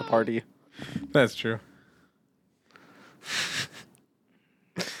cake at the party. that's true.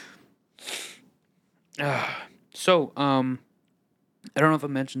 So, I don't know if I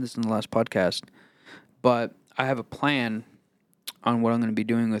mentioned this in the last podcast, but I have a plan on what I'm going to be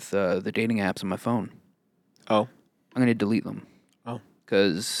doing with the dating apps on my phone. Oh. I'm going to delete them. Oh.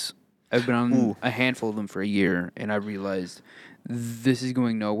 Because I've been on Ooh. a handful of them for a year, and I realized this is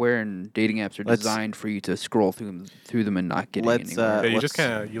going nowhere, and dating apps are Let's- designed for you to scroll through them and not getting Let's, anywhere. Yeah, you let's- just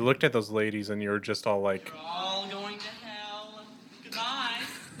kind of you looked at those ladies and you were just all like, All going to hell. Goodbye.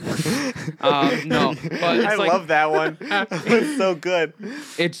 No, but it's I like, love that one. It's so good.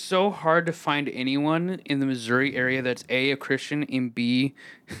 it's so hard to find anyone in the Missouri area that's A, a Christian, and B,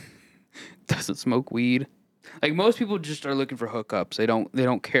 doesn't smoke weed. Like most people just are looking for hookups. They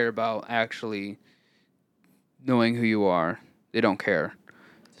don't care about actually knowing who you are. They don't care.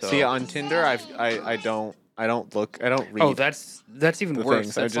 So, See, on Tinder, I don't read oh, that's even the worse.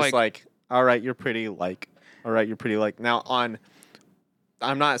 things. I'm That's just like, all right, you're pretty. Like, all right, you're pretty. Like, now I'm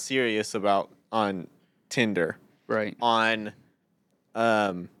not serious about on Tinder. right. On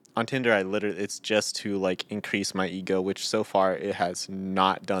Tinder, it's just to like increase my ego, which so far it has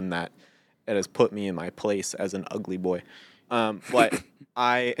not done that. It has put me in my place as an ugly boy. But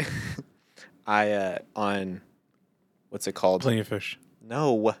I on what's it called? plenty of fish.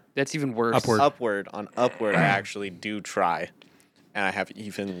 No. That's even worse. Upward. On Upward, I actually do try, and I have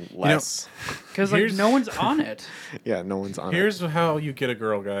even less. Because like Here's- no one's on it. Yeah, no one's on it. Here's how you get a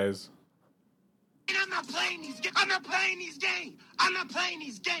girl, guys. I'm not playing these games. I'm not playing these games. I'm not playing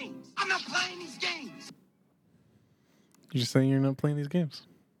these games. I'm not playing these games. You're just saying you're not playing these games.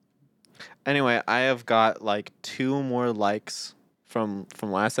 Anyway, I have got like 2 more likes from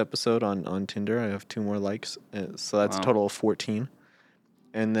last episode on Tinder. I have 2 more likes, so that's a Wow. total of 14.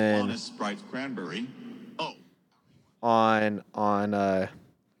 And then Sprite cranberry. Oh. on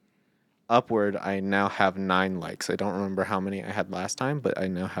Upward, I now have 9 likes. I don't remember how many I had last time, but I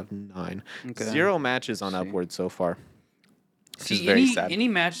now have 9. Okay. 0 matches on See. Upward so far. Which is See, very sad. any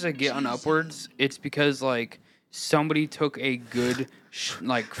matches I get on Upwards, it's because like somebody took a good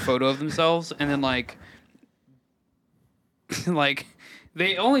like photo of themselves and then like like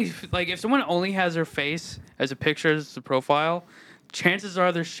they only like if someone only has their face as a picture as the profile, chances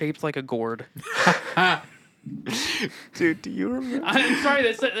are they're shaped like a gourd. Dude, do you remember? I'm sorry,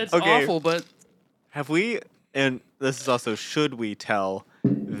 that's Okay. awful, but Have we, and this is also, should we tell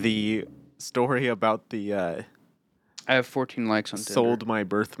the story about the I have 14 likes on Tinder. sold my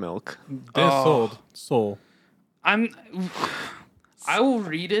birth milk? Soul. I will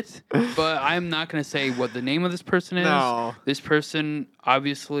read it, but I'm not going to say what the name of this person is. No. This person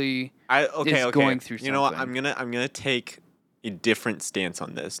obviously Okay. is going through You know what? something. I'm gonna take a different stance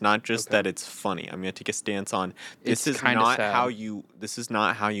on this. Not just that it's funny. I'm gonna take a stance on this It's is kinda not sad. how you. This is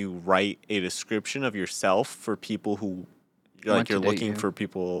not how you write a description of yourself for people who Want to you're date looking you. for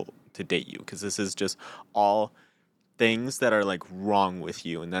people to date you, because this is just all things that are like wrong with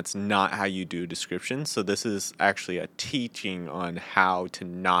you, and that's not how you do descriptions. So this is actually a teaching on how to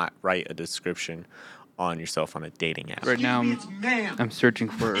not write a description on yourself on a dating app. right now It's ma'am. I'm searching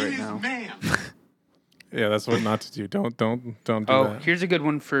for it It right is now. ma'am. Yeah, that's what not to do. Don't do Oh, that. here's a good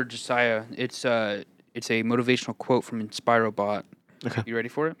one for Josiah. It's a motivational quote from InspiroBot. Okay. You ready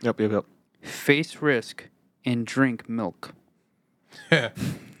for it? Yep. Face risk and drink milk.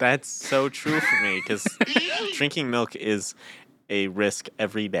 That's so true for me, because drinking milk is a risk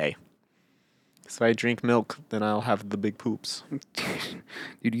every day. So I drink milk, then I'll have the big poops.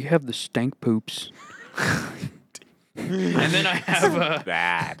 Dude, you have the stank poops. And then I have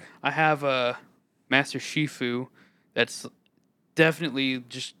Bad. a Master Shifu that's definitely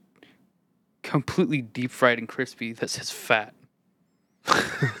just completely deep fried and crispy that says fat.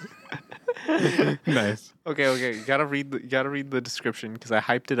 Nice. Okay. You gotta read the description, because I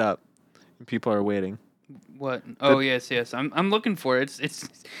hyped it up, and people are waiting. What? Oh yes. I'm looking for it.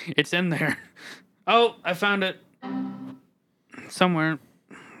 It's in there. Oh, I found it somewhere.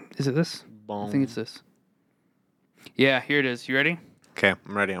 Is it this? I think it's this. Yeah, here it is. You ready? Okay,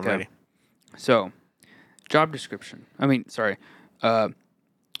 I'm ready. I'm Okay. ready. So, job description.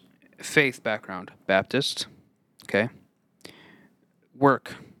 Faith background, Baptist. Okay.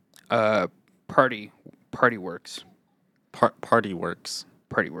 Work, party works. Party works.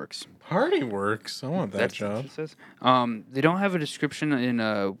 Party works. Party works. I want that That's job. what it says. They don't have a description in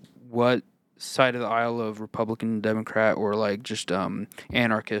what side of the aisle of Republican, Democrat, or like just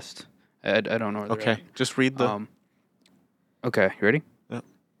anarchist. I don't know. Where they're Okay, at. just read the. Okay, you ready? Yep.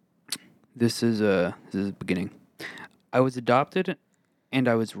 This is the beginning. I was adopted, and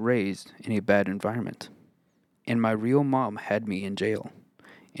I was raised in a bad environment, and my real mom had me in jail,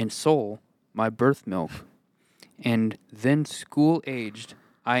 and Soul, my birth milk, and then school-aged,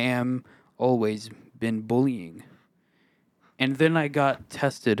 I am always been bullying, and then I got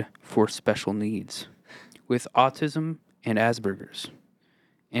tested for special needs, with autism and Asperger's,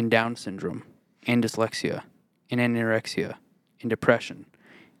 and Down syndrome, and dyslexia, and anorexia, and depression.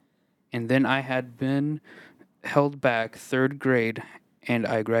 And then I had been held back 3rd grade, and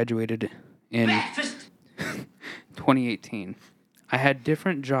I graduated in 2018. I had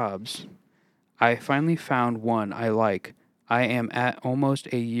different jobs. I finally found one I like. I am at almost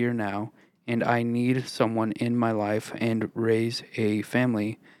a year now, and I need someone in my life and raise a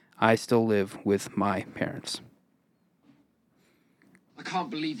family. I still live with my parents. I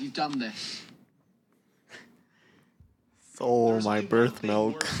can't believe you've done this. Soul, There's my only birth one thing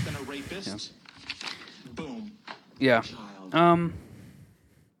milk. worse than a rapist. Boom. Yeah. Child.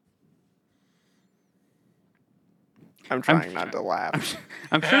 I'm trying not to laugh.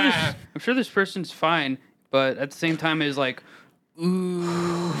 I'm sure this person's fine, but at the same time is like,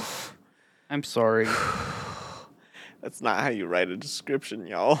 ooh, I'm sorry. That's not how you write a description,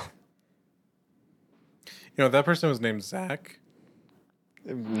 y'all. You know, that person was named Zach.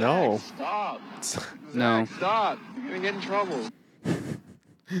 No. Stop. No. Stop. You're gonna get in trouble.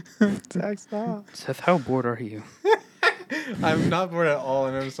 Zach, stop. Seth, how bored are you? I'm not bored at all.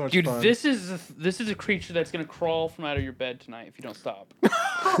 I'm having so much Dude, fun. this is a creature that's gonna crawl from out of your bed tonight if you don't stop.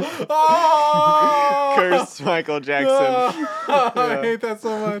 Oh! Curse Michael Jackson. I hate that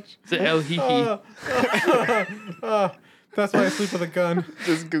so much. It's a El Hee Hee. That's why I sleep with a gun.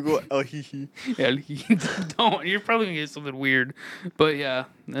 Just Google El Hee Hee. El Hee Hee. Don't. You're probably gonna get something weird. But yeah,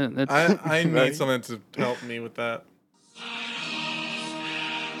 that's. I need something to help me with that.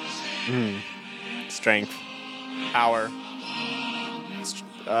 Strength. Power.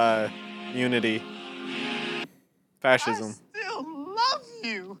 Unity. Fascism. Still love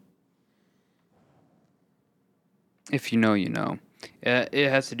you. If you know, you know. It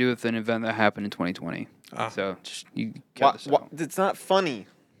has to do with an event that happened in 2020. Ah. So just you cut this out. It's not funny.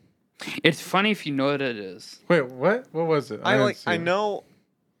 It's funny if you know what it is. Wait, what? What was it? didn't see I it. know.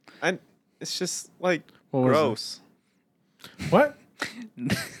 It's just like What was it? gross. What?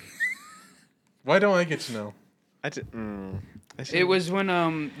 Why don't I get to know? It was when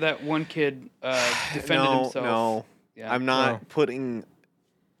that one kid defended himself. No, Yeah. I'm not No. putting.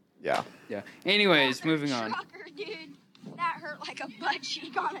 Yeah. Yeah. Anyways, moving on. Shocker, dude. That hurt like a butt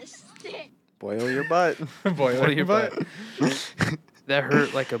cheek on a stick. Boil your butt. Boy, What are your butt? That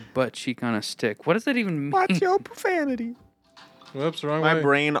hurt like a butt cheek on a stick. What does that even mean? Watch your profanity. Whoops, wrong My way.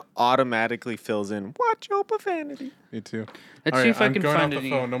 brain automatically fills in. Watch your profanity. Me too. Let's All see right, if I I'm can going find off any.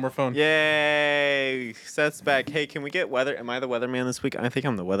 the phone. No more phone. Yay! Seth's back. Hey, can we get weather? Am I the weatherman this week? I think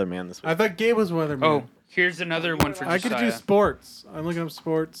I'm the weatherman this week. I thought Gabe was weatherman. Oh, here's another one for I could Josiah. do sports. I'm looking up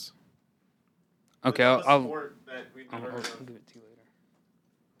sports. Okay, I'll give it to you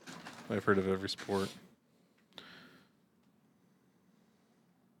later. I've heard of every sport.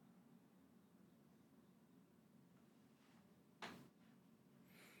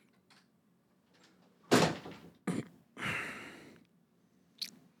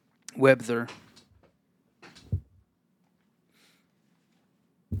 Webster.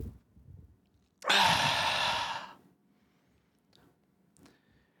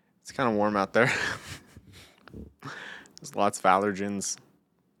 It's kind of warm out there. There's lots of allergens.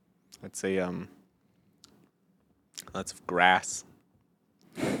 I'd say lots of grass,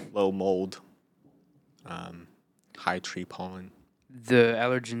 low mold, high tree pollen. The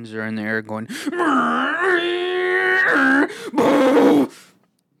allergens are in the air going. Boo!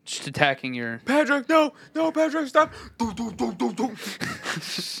 Just attacking your. Patrick, no, Patrick, stop! Do.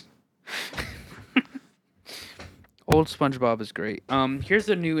 Old SpongeBob is great. Here's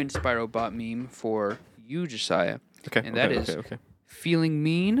a new InspiroBot meme for you, Josiah. Okay, And that is okay. feeling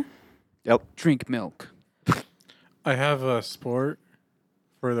mean, Yep. drink milk. I have a sport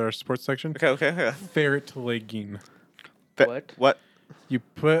for our sports section. Okay. Ferret legging. What? What? You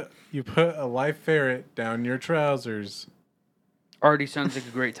put a live ferret down your trousers. Already sounds like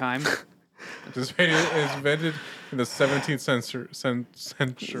a great time. This video is invented in the 17th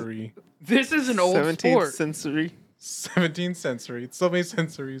century. This is an old 17th sport. century. 17th century. It's so many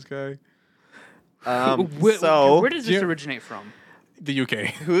centuries, guy. Where does this Yeah. originate from? The UK.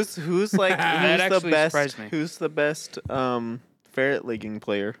 Who's like That who's the actually best? surprised me. Who's the best ferret legging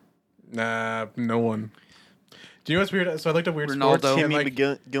player? Nah, no one. Do you know what's weird? So I looked at weird Ronaldo. sports. And Timmy like,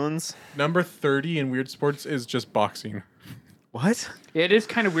 McGillens. number 30 in weird sports is just boxing. What? Yeah, it is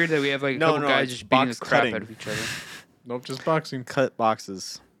kind of weird that we have like a couple guys it's just beating the box crap cutting. out of each other. Nope, just boxing. Cut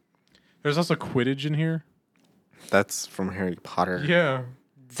boxes. There's also Quidditch in here. That's from Harry Potter. Yeah.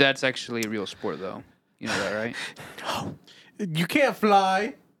 That's actually a real sport, though. You know that, right? You can't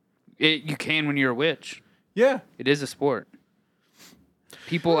fly. You can when you're a witch. Yeah. It is a sport.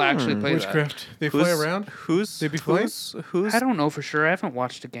 People actually play Witchcraft. They fly around. They be flying? Who's that. I don't know for sure. I haven't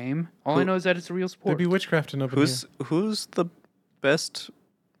watched a game. All I know is that it's a real They sport. be witchcrafting up who's the best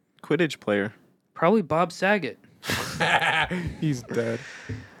Quidditch player? Probably Bob Saget. in here. He's dead.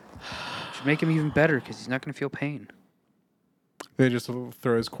 Should make him even better because he's not going to feel pain. They just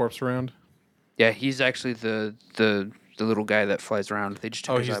throw his corpse around. Yeah, he's actually the little guy that flies around. They just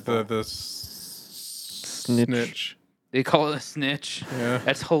took Oh, his he's eyeball. the snitch. They call it a snitch. Yeah.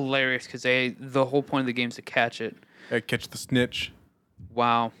 That's hilarious because the whole point of the game is to catch it. I catch the snitch.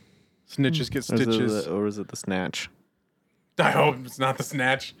 Wow. Snitches get stitches. Or is it the snatch? I hope it's not the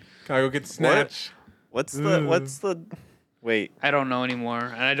snatch. Can I go get the snatch? What's the? Wait. I don't know anymore,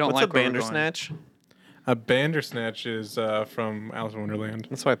 and I don't What's like a where we're going. Bandersnatch? A Bandersnatch is from Alice in Wonderland.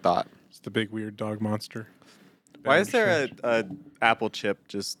 That's what I thought. It's the big weird dog monster. Why is there a apple chip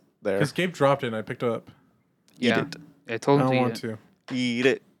just there? Because Gabe dropped it and I picked it up. Yeah. Eat I it. told I him don't to want eat it. to. Eat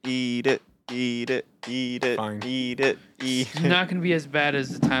it. Eat it. Eat it. Eat it. Fine. Eat it. Eat It's it. not going to be as bad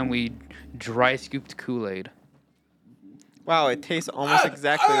as the time we dry scooped Kool-Aid. Wow, it tastes almost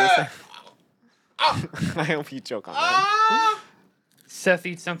exactly the same. I hope you choke on that. Seth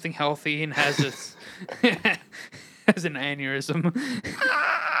eats something healthy and has this has an aneurysm.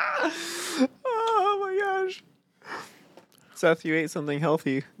 Oh my gosh. Seth, you ate something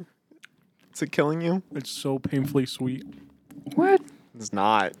healthy. Is it killing you? It's so painfully sweet. What? It's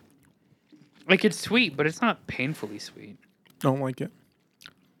not. Like it's sweet, but it's not painfully sweet. Don't like it.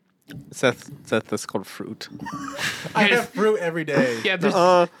 Seth, that's called fruit. I have fruit every day. Yeah, there's,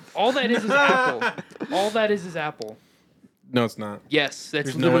 all that is apple. All that is apple. No, it's not. Yes, that's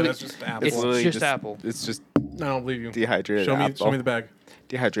There's no way literally that's just apple. It's literally just apple. It's just I don't believe you. Dehydrated Show apple. me the bag.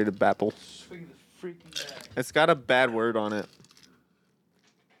 Dehydrated apple. It's got a bad word on it.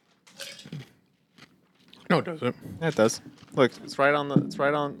 No, it doesn't. Yeah, it does. Look, it's right on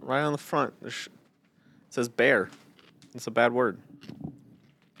the front. It says bear. It's a bad word.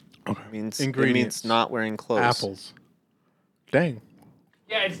 Okay. It means Ingredients. not wearing clothes. Apples. Dang.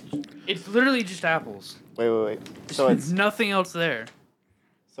 Yeah, it's literally just apples. Wait. So it's nothing else there.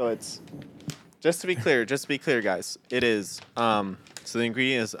 So it's just to be clear, guys. It is so the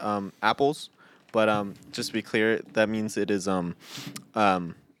ingredient is apples, but just to be clear, that means it is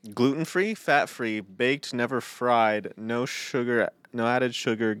gluten-free, fat-free, baked, never fried, no sugar, no added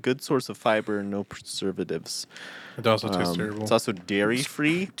sugar, good source of fiber, no preservatives. It also tastes terrible. It's also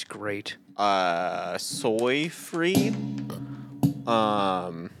dairy-free, It's great. soy-free,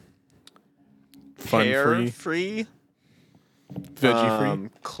 Fun-free. hair-free, Veggie-free.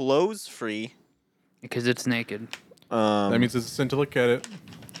 clothes-free. Because it's naked. That means it's a sin to look at it.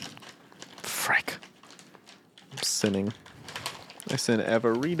 Frick. I'm sinning. I sin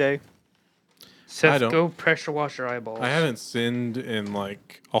every day. Seth, don't. go pressure wash your eyeballs. I haven't sinned in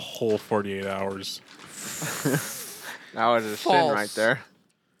like a whole 48 hours. That was a sin False. right there.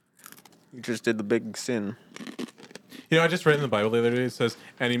 You just did the big sin. You know, I just read in the Bible the other day, it says,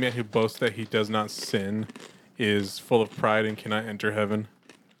 any man who boasts that he does not sin is full of pride and cannot enter heaven.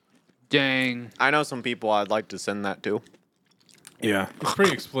 Dang. I know some people I'd like to send that to. Yeah. It's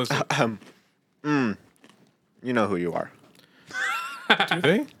pretty explicit. You know who you are. Do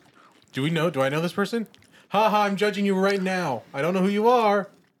they? Do I know this person? Ha ha, I'm judging you right now. I don't know who you are.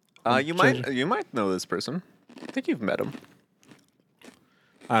 You might know this person. I think you've met him.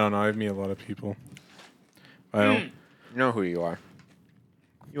 I don't know. I've met a lot of people. I don't. You know who you are.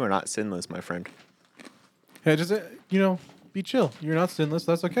 You are not sinless, my friend. Yeah, just, be chill. You're not sinless.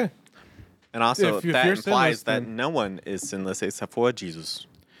 That's okay. And also, If you're that sinless, implies that then- no one is sinless except for Jesus.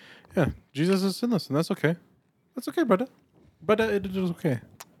 Yeah, Jesus is sinless, and that's okay. That's okay, brother. Brother, it is okay.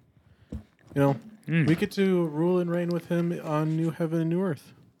 We get to rule and reign with him on new heaven and new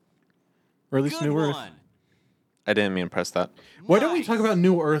earth. Or at least Good new earth. one. I didn't mean to press that. Why don't we talk about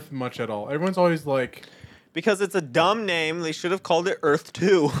new earth much at all? Everyone's always like, Because it's a dumb name. They should have called it Earth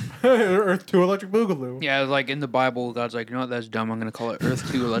 2. Earth 2 Electric Boogaloo. Yeah, like in the Bible, God's like, you know what, that's dumb. I'm going to call it Earth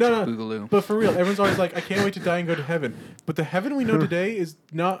 2 Electric No, Boogaloo. but for real, everyone's always like, I can't wait to die and go to heaven. But the heaven we know today is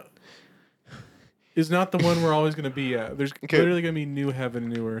not the one we're always going to be at. There's literally going to be new heaven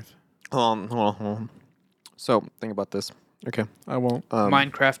and new earth. Hold on. So, think about this. Okay. I won't.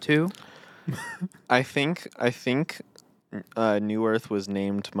 Minecraft 2? I think New Earth was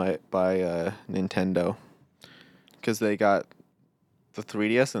named by Nintendo because they got the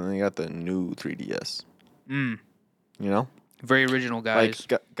 3DS and then they got the new 3DS. You know, Very original, guys.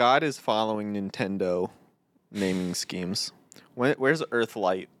 like God is following Nintendo naming schemes. Where's Earth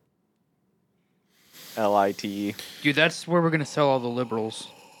Light? LITE. Dude, that's where we're going to sell all the liberals.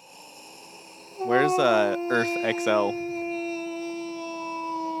 Where's Earth XL?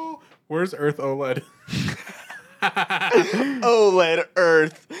 Where's Earth OLED? OLED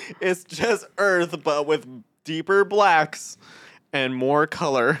Earth. It's just Earth, but with deeper blacks and more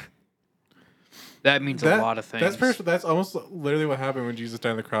color. That means a lot of things. That's almost literally what happened when Jesus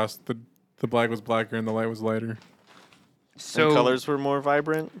died on the cross. The black was blacker and the light was lighter. So And colors were more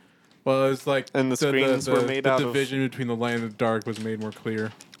vibrant. Well, it's like And the screens were made out the of- division between the light and the dark was made more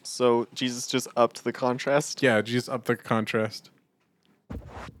clear. So Jesus just upped the contrast. Yeah, Jesus upped the contrast.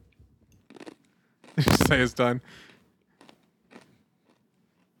 Just say it's done.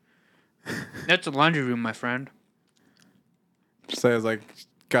 that's a laundry room, my friend. Just say it's like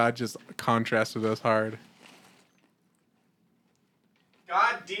God just contrasted us hard.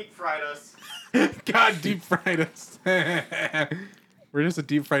 God deep fried us. God deep fried us. We're just a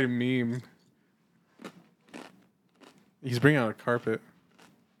deep fried meme. He's bringing out a carpet.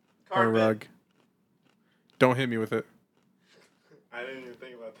 Or a rug. Don't hit me with it. I didn't even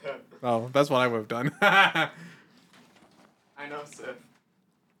think about that. Oh, that's what I would have done. I know, Seth.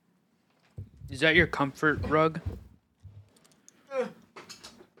 Is that your comfort rug? Are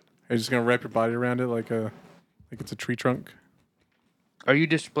you just gonna wrap your body around it like it's a tree trunk? Are you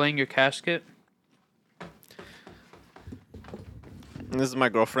displaying your casket? This is my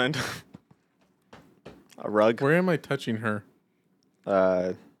girlfriend. A rug. Where am I touching her?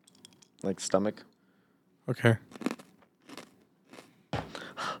 Like stomach. Okay.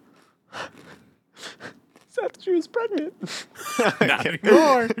 Seth, she was pregnant. Not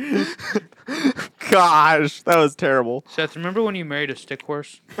anymore. Gosh, that was terrible. Seth, remember when you married a stick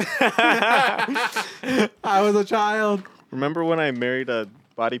horse? I was a child. Remember when I married a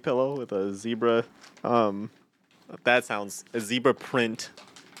body pillow with a zebra That sounds a zebra print.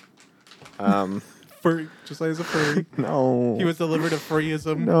 Furry. Josiah's a furry. No. He was delivered a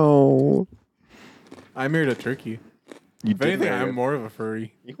furryism. No. I married a turkey. You If anything, marry I'm a- more of a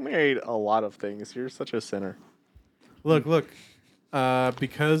furry. You married a lot of things. You're such a sinner. Look.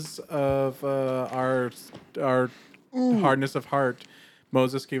 Because of our hardness of heart,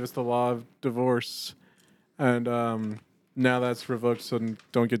 Moses gave us the law of divorce, and now that's revoked. So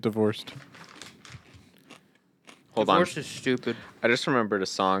don't get divorced. Hold Divorce on. is stupid. I just remembered a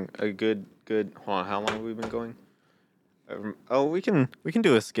song. A good. Hold on. How long have we been going? We can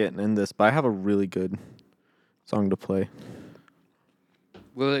do a skit and end this, but I have a really good song to play.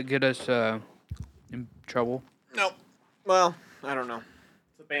 Will it get us in trouble? No. Well, I don't know.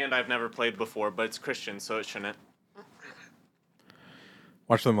 It's a band I've never played before, but it's Christian, so it shouldn't.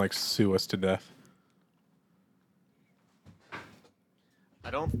 Watch them like sue us to death.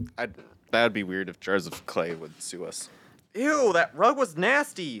 That'd be weird if Jars of Clay would sue us. Ew, that rug was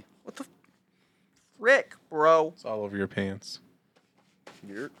nasty. What the frick, bro? It's all over your pants.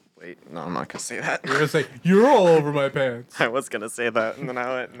 Wait, no, I'm not gonna say that. You're gonna say you're all over my pants. I was gonna say that, and then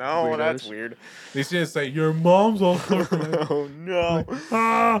I went, no, Weirdos. that's weird. At least you didn't say your mom's all over my. Oh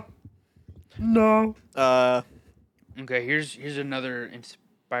no. No. Okay, here's another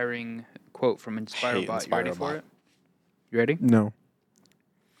inspiring quote from InspiroBot. You ready for InspiroBot. it? You ready? No.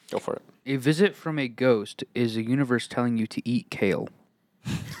 Go for it. A visit from a ghost is a universe telling you to eat kale.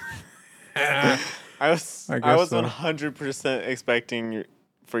 I was I guess so. 100% expecting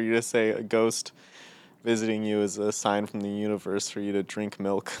for you to say a ghost visiting you is a sign from the universe for you to drink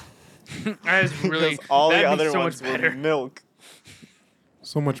milk. That is really Because all the that'd be other so ones much were better. milk.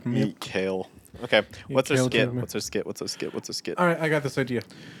 So much milk. Eat kale. Okay, what's our kale, skit? Jeremy. What's our skit? What's our skit? What's our skit? All right, I got this idea.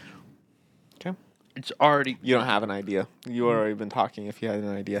 Okay. It's already You don't have an idea. You already been talking if you had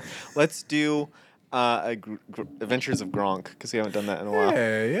an idea. Let's do Adventures of Gronk, because we haven't done that in a while.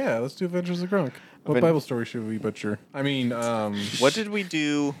 Yeah. Let's do Adventures of Gronk. What Aven- Bible story should we butcher? I mean, What did we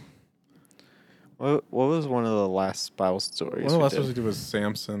do? What was one of the last Bible stories? one of the we last did? ones we did was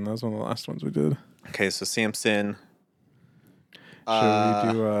Samson. That was one of the last ones we did. Okay, so Samson. Should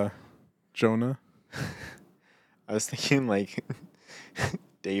we do Jonah? I was thinking like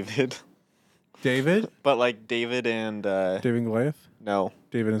David, David? but like David and David and Goliath? no,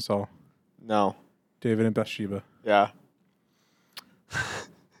 David and Saul. no, David and Bathsheba. yeah,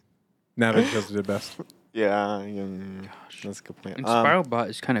 Navin does it best. yeah. That's a good point. InspiroBot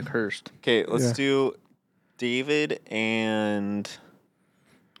is kind of cursed. Okay, let's Yeah. do David and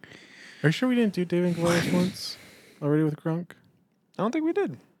Are you sure we didn't do David and Goliath once already with Gronk? I don't think we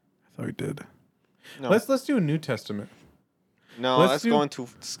did. I thought we did. No, Let's do a New Testament. no. let's Let's do- go into.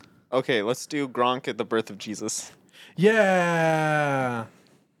 Okay, let's do Gronk at the birth of Jesus. Yeah.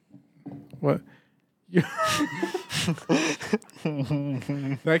 What? that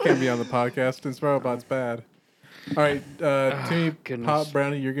can't be on the podcast. InspiroBot's bad. All right, Timmy goodness. Pop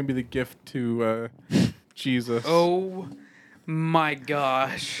Brownie, you're gonna be the gift to Jesus. Oh my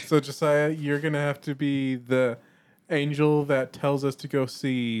gosh. So Josiah, you're gonna have to be the angel that tells us to go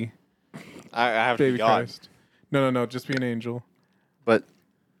see I have to Baby be God, Christ. No, just be an angel.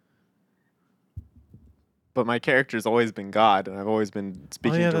 but my character's always been God, and I've always been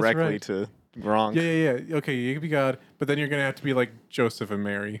speaking yeah, that's directly right. to Gronk. Yeah. Okay, you can be God, but then you're gonna have to be like Joseph and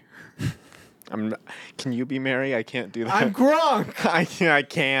Mary. Can you be Mary? I can't do that. I'm Gronk. I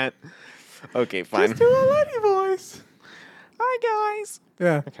can't. Okay, fine. Just do a lady voice. Hi guys.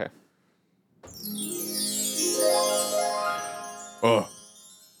 Yeah. Okay.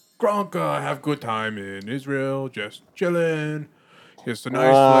 Gronk, have good time in Israel, just chilling. It's a nice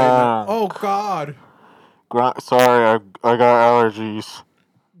late night. Oh God. Sorry, I got allergies.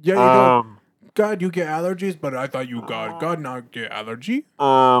 Yeah, you don't. God, you get allergies, but I thought you God not get allergy.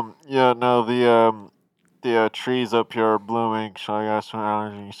 Yeah, no, the trees up here are blooming, so I got some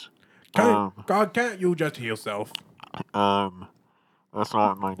allergies. God, can't you just heal self? That's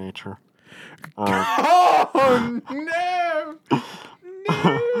not my nature. Oh no!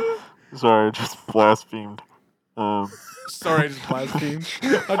 No! Sorry, I just blasphemed. Sorry, I just blasphemed.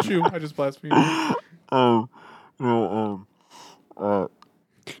 Not you. I just blasphemed.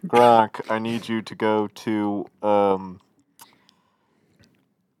 Gronk, I need you to go to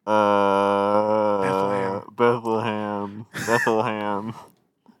Bethlehem.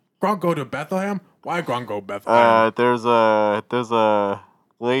 Gronk go to Bethlehem? Why Gronk go Bethlehem? There's a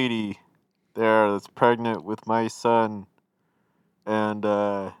lady there that's pregnant with my son, and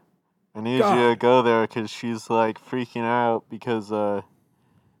I need you to go there because she's like freaking out because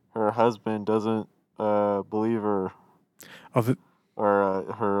her husband doesn't believe her, Of it. or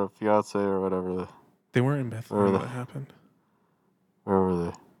her fiance or whatever. They weren't in Bethlehem Where when the- that happened. Where were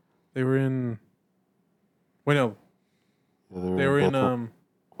they? They were in. Wait, no. Yeah, They were in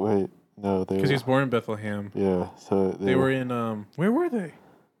Wait, no, they. because he was born in Bethlehem. Yeah, so They were in Where were they?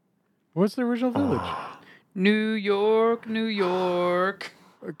 What's the original village? New York, New York.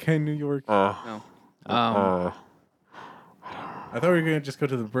 Okay, New York. No. I thought we were gonna just go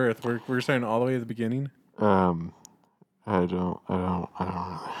to the birth. We're starting all the way at the beginning. I don't really.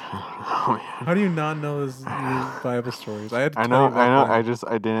 How do you not know these Bible stories? I had to I tell know, you back then.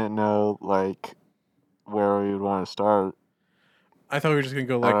 I didn't know like where we would want to start. I thought we were just gonna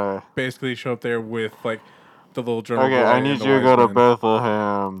go like basically show up there with like the little drummer Okay, boy I and need the you to wise go to men.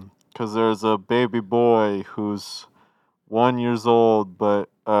 Bethlehem because there's a baby boy who's 1 year old, but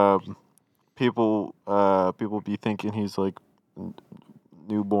people be thinking he's like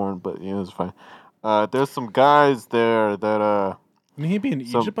newborn, but you know it's fine. There's some guys there that Wouldn't he be in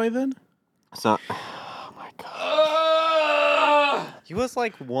Egypt by then? So, oh my god. He was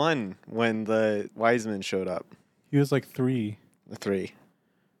like 1 when the wise men showed up. He was like 3. 3.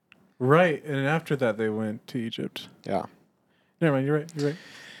 Right, and after that they went to Egypt. Yeah. Never mind. You're right. You're right.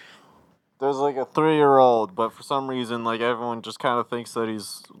 There's like a 3-year-old, but for some reason, like everyone just kind of thinks that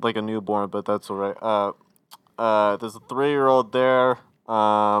he's like a newborn, but that's alright. There's a 3-year-old there,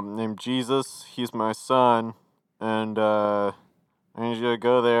 named Jesus. He's my son, and I need you to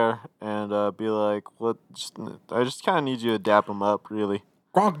go there and be like, what? I just kind of need you to dap him up, really.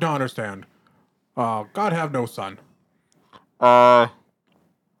 Gronk don't understand. God have no son. Yeah,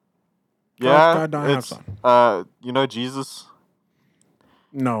 God don't have it's son. you know Jesus.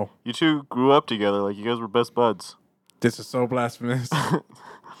 No. You two grew up together, like you guys were best buds. This is so blasphemous.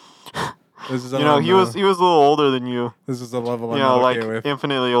 This is You know, he was a little older than you. This is a level You I'm know, not like okay with.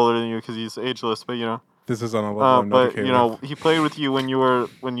 infinitely older than you because he's ageless. But you know, This is on a level I'm not but okay you know, with. he played with you when you were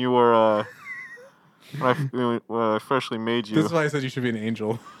when I freshly made you. This is why I said you should be an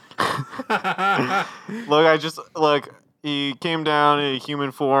angel. Look, he came down in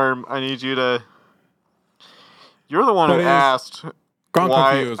human form. I need you to. You're the one But who asked. Gronk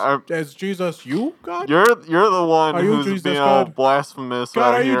why confused. Is Jesus you, God? You're the one Are you who's Jesus, being all God? blasphemous God,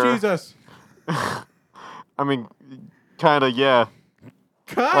 out are you here. Jesus? I mean, kind of, yeah.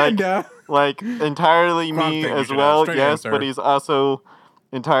 Kinda. Like entirely Gronk me think you as should well, have a straight yes, answer. but he's also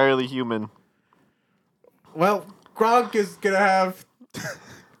entirely human. Well, Gronk is gonna have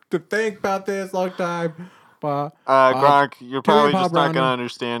to think about this long time. But Gronk, you're probably Pop just not Brownie. gonna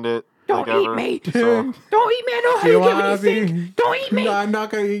understand it. Don't like, eat ever, me. So. Don't eat me. I know how You you get when wanna you think. Don't eat me. No, I'm not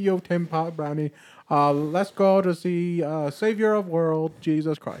gonna eat your Tim Pot Brownie. Let's go to see Savior of World,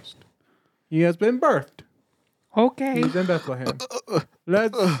 Jesus Christ. He has been birthed. Okay. He's in Bethlehem.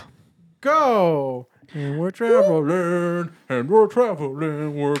 Let's go. And we're traveling, we're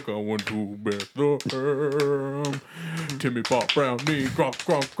going to Bethlehem. Timmy Pop Brownie,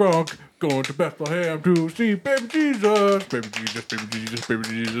 Gronk, going to Bethlehem to see baby Jesus. Baby Jesus, baby Jesus, baby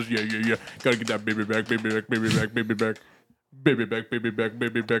Jesus, yeah. Gotta get that baby back, baby back, baby back, baby back. Baby back, baby back,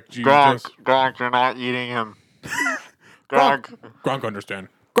 baby back, Jesus. Gronk, you're not eating him. Gronk. Gronk understand.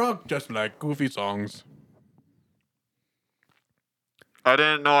 Gronk just like goofy songs. I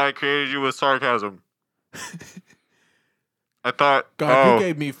didn't know I created you with sarcasm. I thought, God, you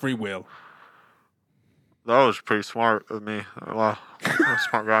gave me free will. That was pretty smart of me. Wow, I'm a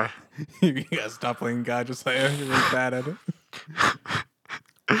smart guy. You gotta stop playing God, just like you're really bad at it.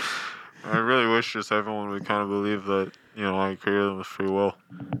 I really wish just everyone would kind of believe that, you know, I created them with free will.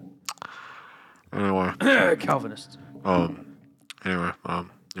 Anyway. Calvinist. Yeah.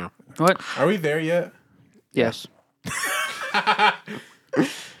 What? Are we there yet? Yes.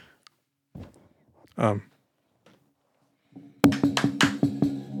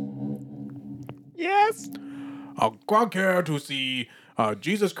 Yes. Gronk here to see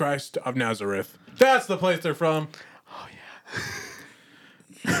Jesus Christ of Nazareth. That's the place they're from.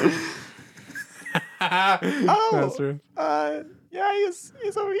 Oh Nazareth. Yeah,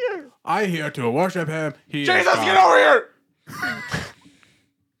 he's over here. I here to worship him. He is Jesus, God. get over here.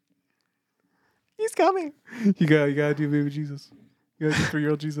 He's coming. You gotta do baby Jesus. You gotta do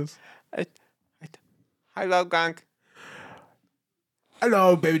 3-year-old Jesus. Hello, Gronk.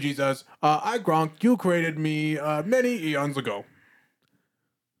 Hello, baby Jesus. I Gronk. You created me many eons ago.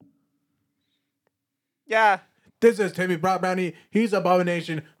 Yeah. This is Timmy Brownie. He's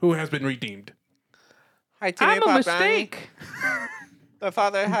Abomination who has been redeemed. Hi, Timmy I'm a Pop Brownie. mistake. The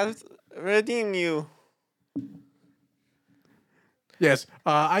Father has redeemed you. Yes.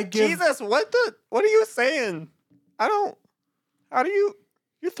 I give. Jesus, what are you saying? How do you?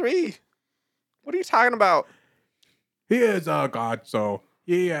 You're 3. What are you talking about? He is God, so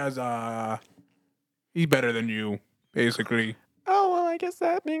he has He's better than you, basically. Oh well, I guess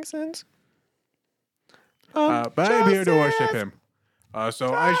that makes sense. But I'm here to worship him.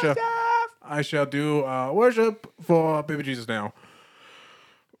 So I shall do worship for baby Jesus now.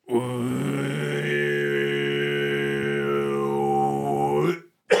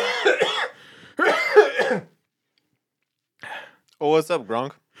 Oh, what's up,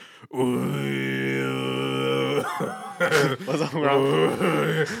 Gronk? What's up,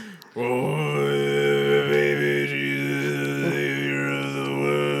 Gronk? Baby Jesus, Savior of the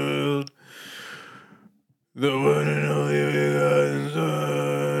world, the one and only begotten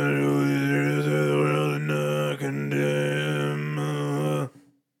Son, who is the world and not condemn.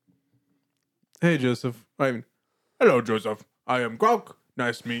 Hey, Joseph. Hello, Joseph. I am Gronk.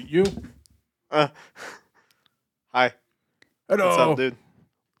 Nice to meet you. Hi. Hello. What's up, dude?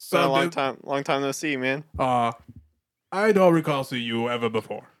 It's been a Sup, long time no see, man. I don't recall seeing you ever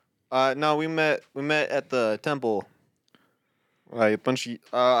before. No, we met at the temple. Like a bunch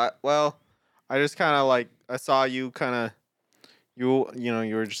of well, I just kind of like I saw you kind of you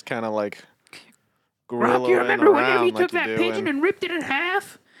were just kind of like Rock, you remember whenever you like took that pigeon and ripped it in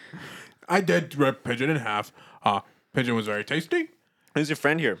half? I did rip Pigeon in half. Pigeon was very tasty. Who's your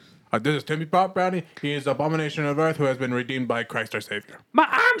friend here? This is Timmy Pop Brownie. He is the abomination of earth who has been redeemed by Christ our Savior. My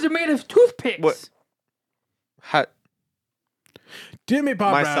arms are made of toothpicks. What? Timmy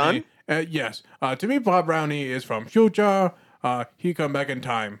Pop My Brownie. Yes. Timmy Pop Brownie is from future. He come back in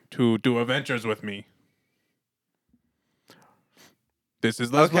time to do adventures with me. This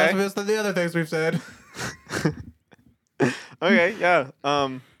is less blasphemous than the other things we've said. Okay, yeah.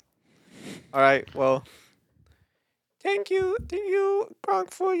 All right. Well, thank you,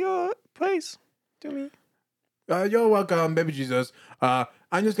 Gronk, for your praise to me. You're welcome, baby Jesus. I'm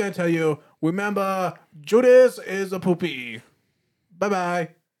just gonna tell you. Remember, Judas is a poopy. Bye bye.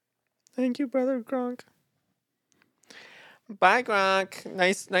 Thank you, brother Gronk. Bye, Gronk.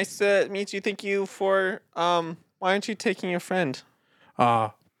 Nice to meet you. Thank you for why aren't you taking your friend?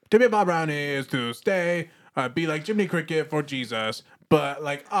 Timmy Bob Brownie is to stay, be like Jiminy Cricket for Jesus, but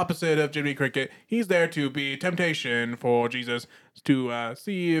like opposite of Jiminy Cricket, he's there to be temptation for Jesus to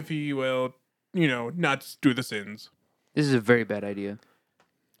see if he will, not do the sins. This is a very bad idea.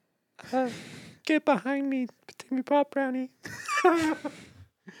 Get behind me, Timmy Bob Brownie.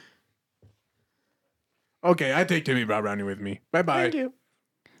 Okay, I take Timmy Bob Brownie with me. Bye bye. Thank you.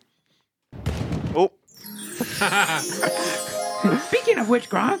 Oh. Speaking of which,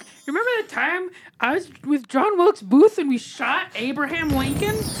 Gronk, remember the time I was with John Wilkes Booth and we shot Abraham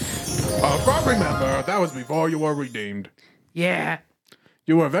Lincoln? Gronk, remember, that was before you were redeemed. Yeah.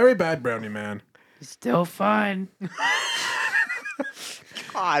 You were a very bad brownie man. Still fun.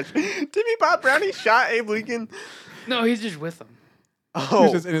 God, Timmy Bob Brownie shot Abe Lincoln. No, he's just with him. Oh,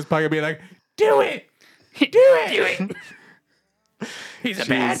 He's just in his pocket being like, do it! Do it! Do it. He's a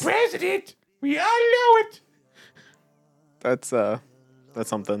bad president! We all know it! that's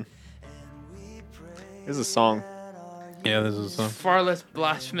something. Here's a song. Yeah, this is a song. Far less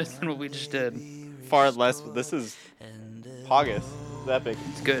blasphemous than what we just did. Far less. This is Pogus. It's epic.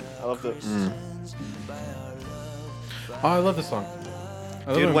 It's good. I love the. Oh, I love this song.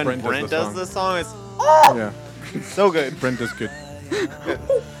 I love Dude, when Brent does this song, it's Yeah, so good. Brent is good.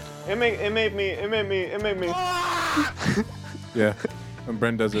 It made me. Yeah, when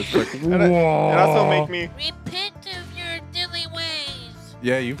Brent does it, it's like, It also make me. Repent of your dilly ways.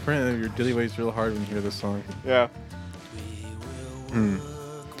 Yeah, you print your dilly ways real hard when you hear this song. Yeah.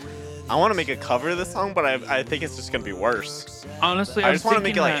 I want to make a cover of this song, but I think it's just gonna be worse. Honestly, I just want to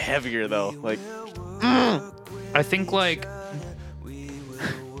make it like heavier though. Like, I think like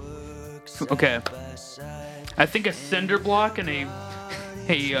okay. I think a cinder block and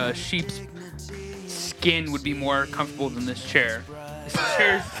a sheep's skin would be more comfortable than this chair. This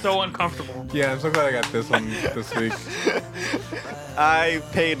chair is so uncomfortable. Yeah, I'm so glad I got this one this week. I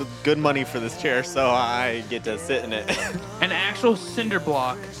paid good money for this chair, so I get to sit in it. An actual cinder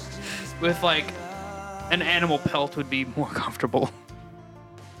block with like an animal pelt would be more comfortable.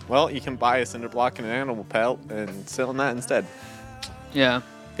 Well, you can buy a cinder block and an animal pelt and sit on that instead. Yeah,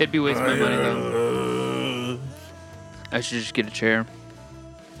 it'd be wasting my money though. I should just get a chair.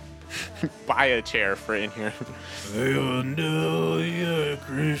 Buy a chair for in here. They will know you're a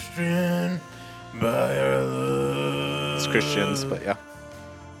Christian by our love. It's Christians, but yeah.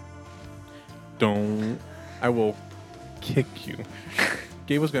 Don't. I will kick you.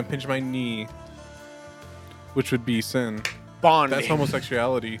 Gabe was gonna pinch my knee, which would be sin. Bonding. That's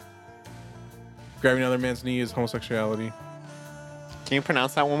homosexuality. Grabbing another man's knee is homosexuality. Can you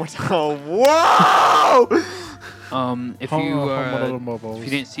pronounce that one more time? Whoa! If you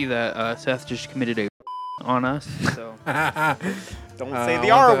didn't see that, Seth just committed a on us. So Don't say the I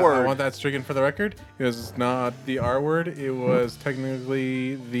want R that- word. I want that stricken for the record. It was not the R word. It was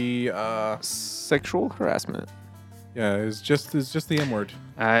technically the Sexual harassment. yeah. It's just the M word.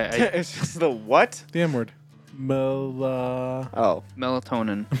 I It's just the what? The M word. Oh,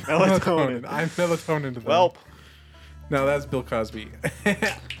 melatonin. melatonin. I'm melatonin to them. Welp. No, that's Bill Cosby.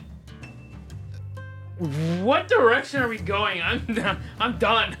 What direction are we going? I'm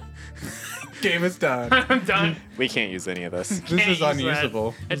done. Game is done. I'm done. We can't use any of this. This Can't is use that.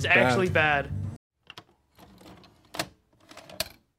 unusable. It's bad. actually bad.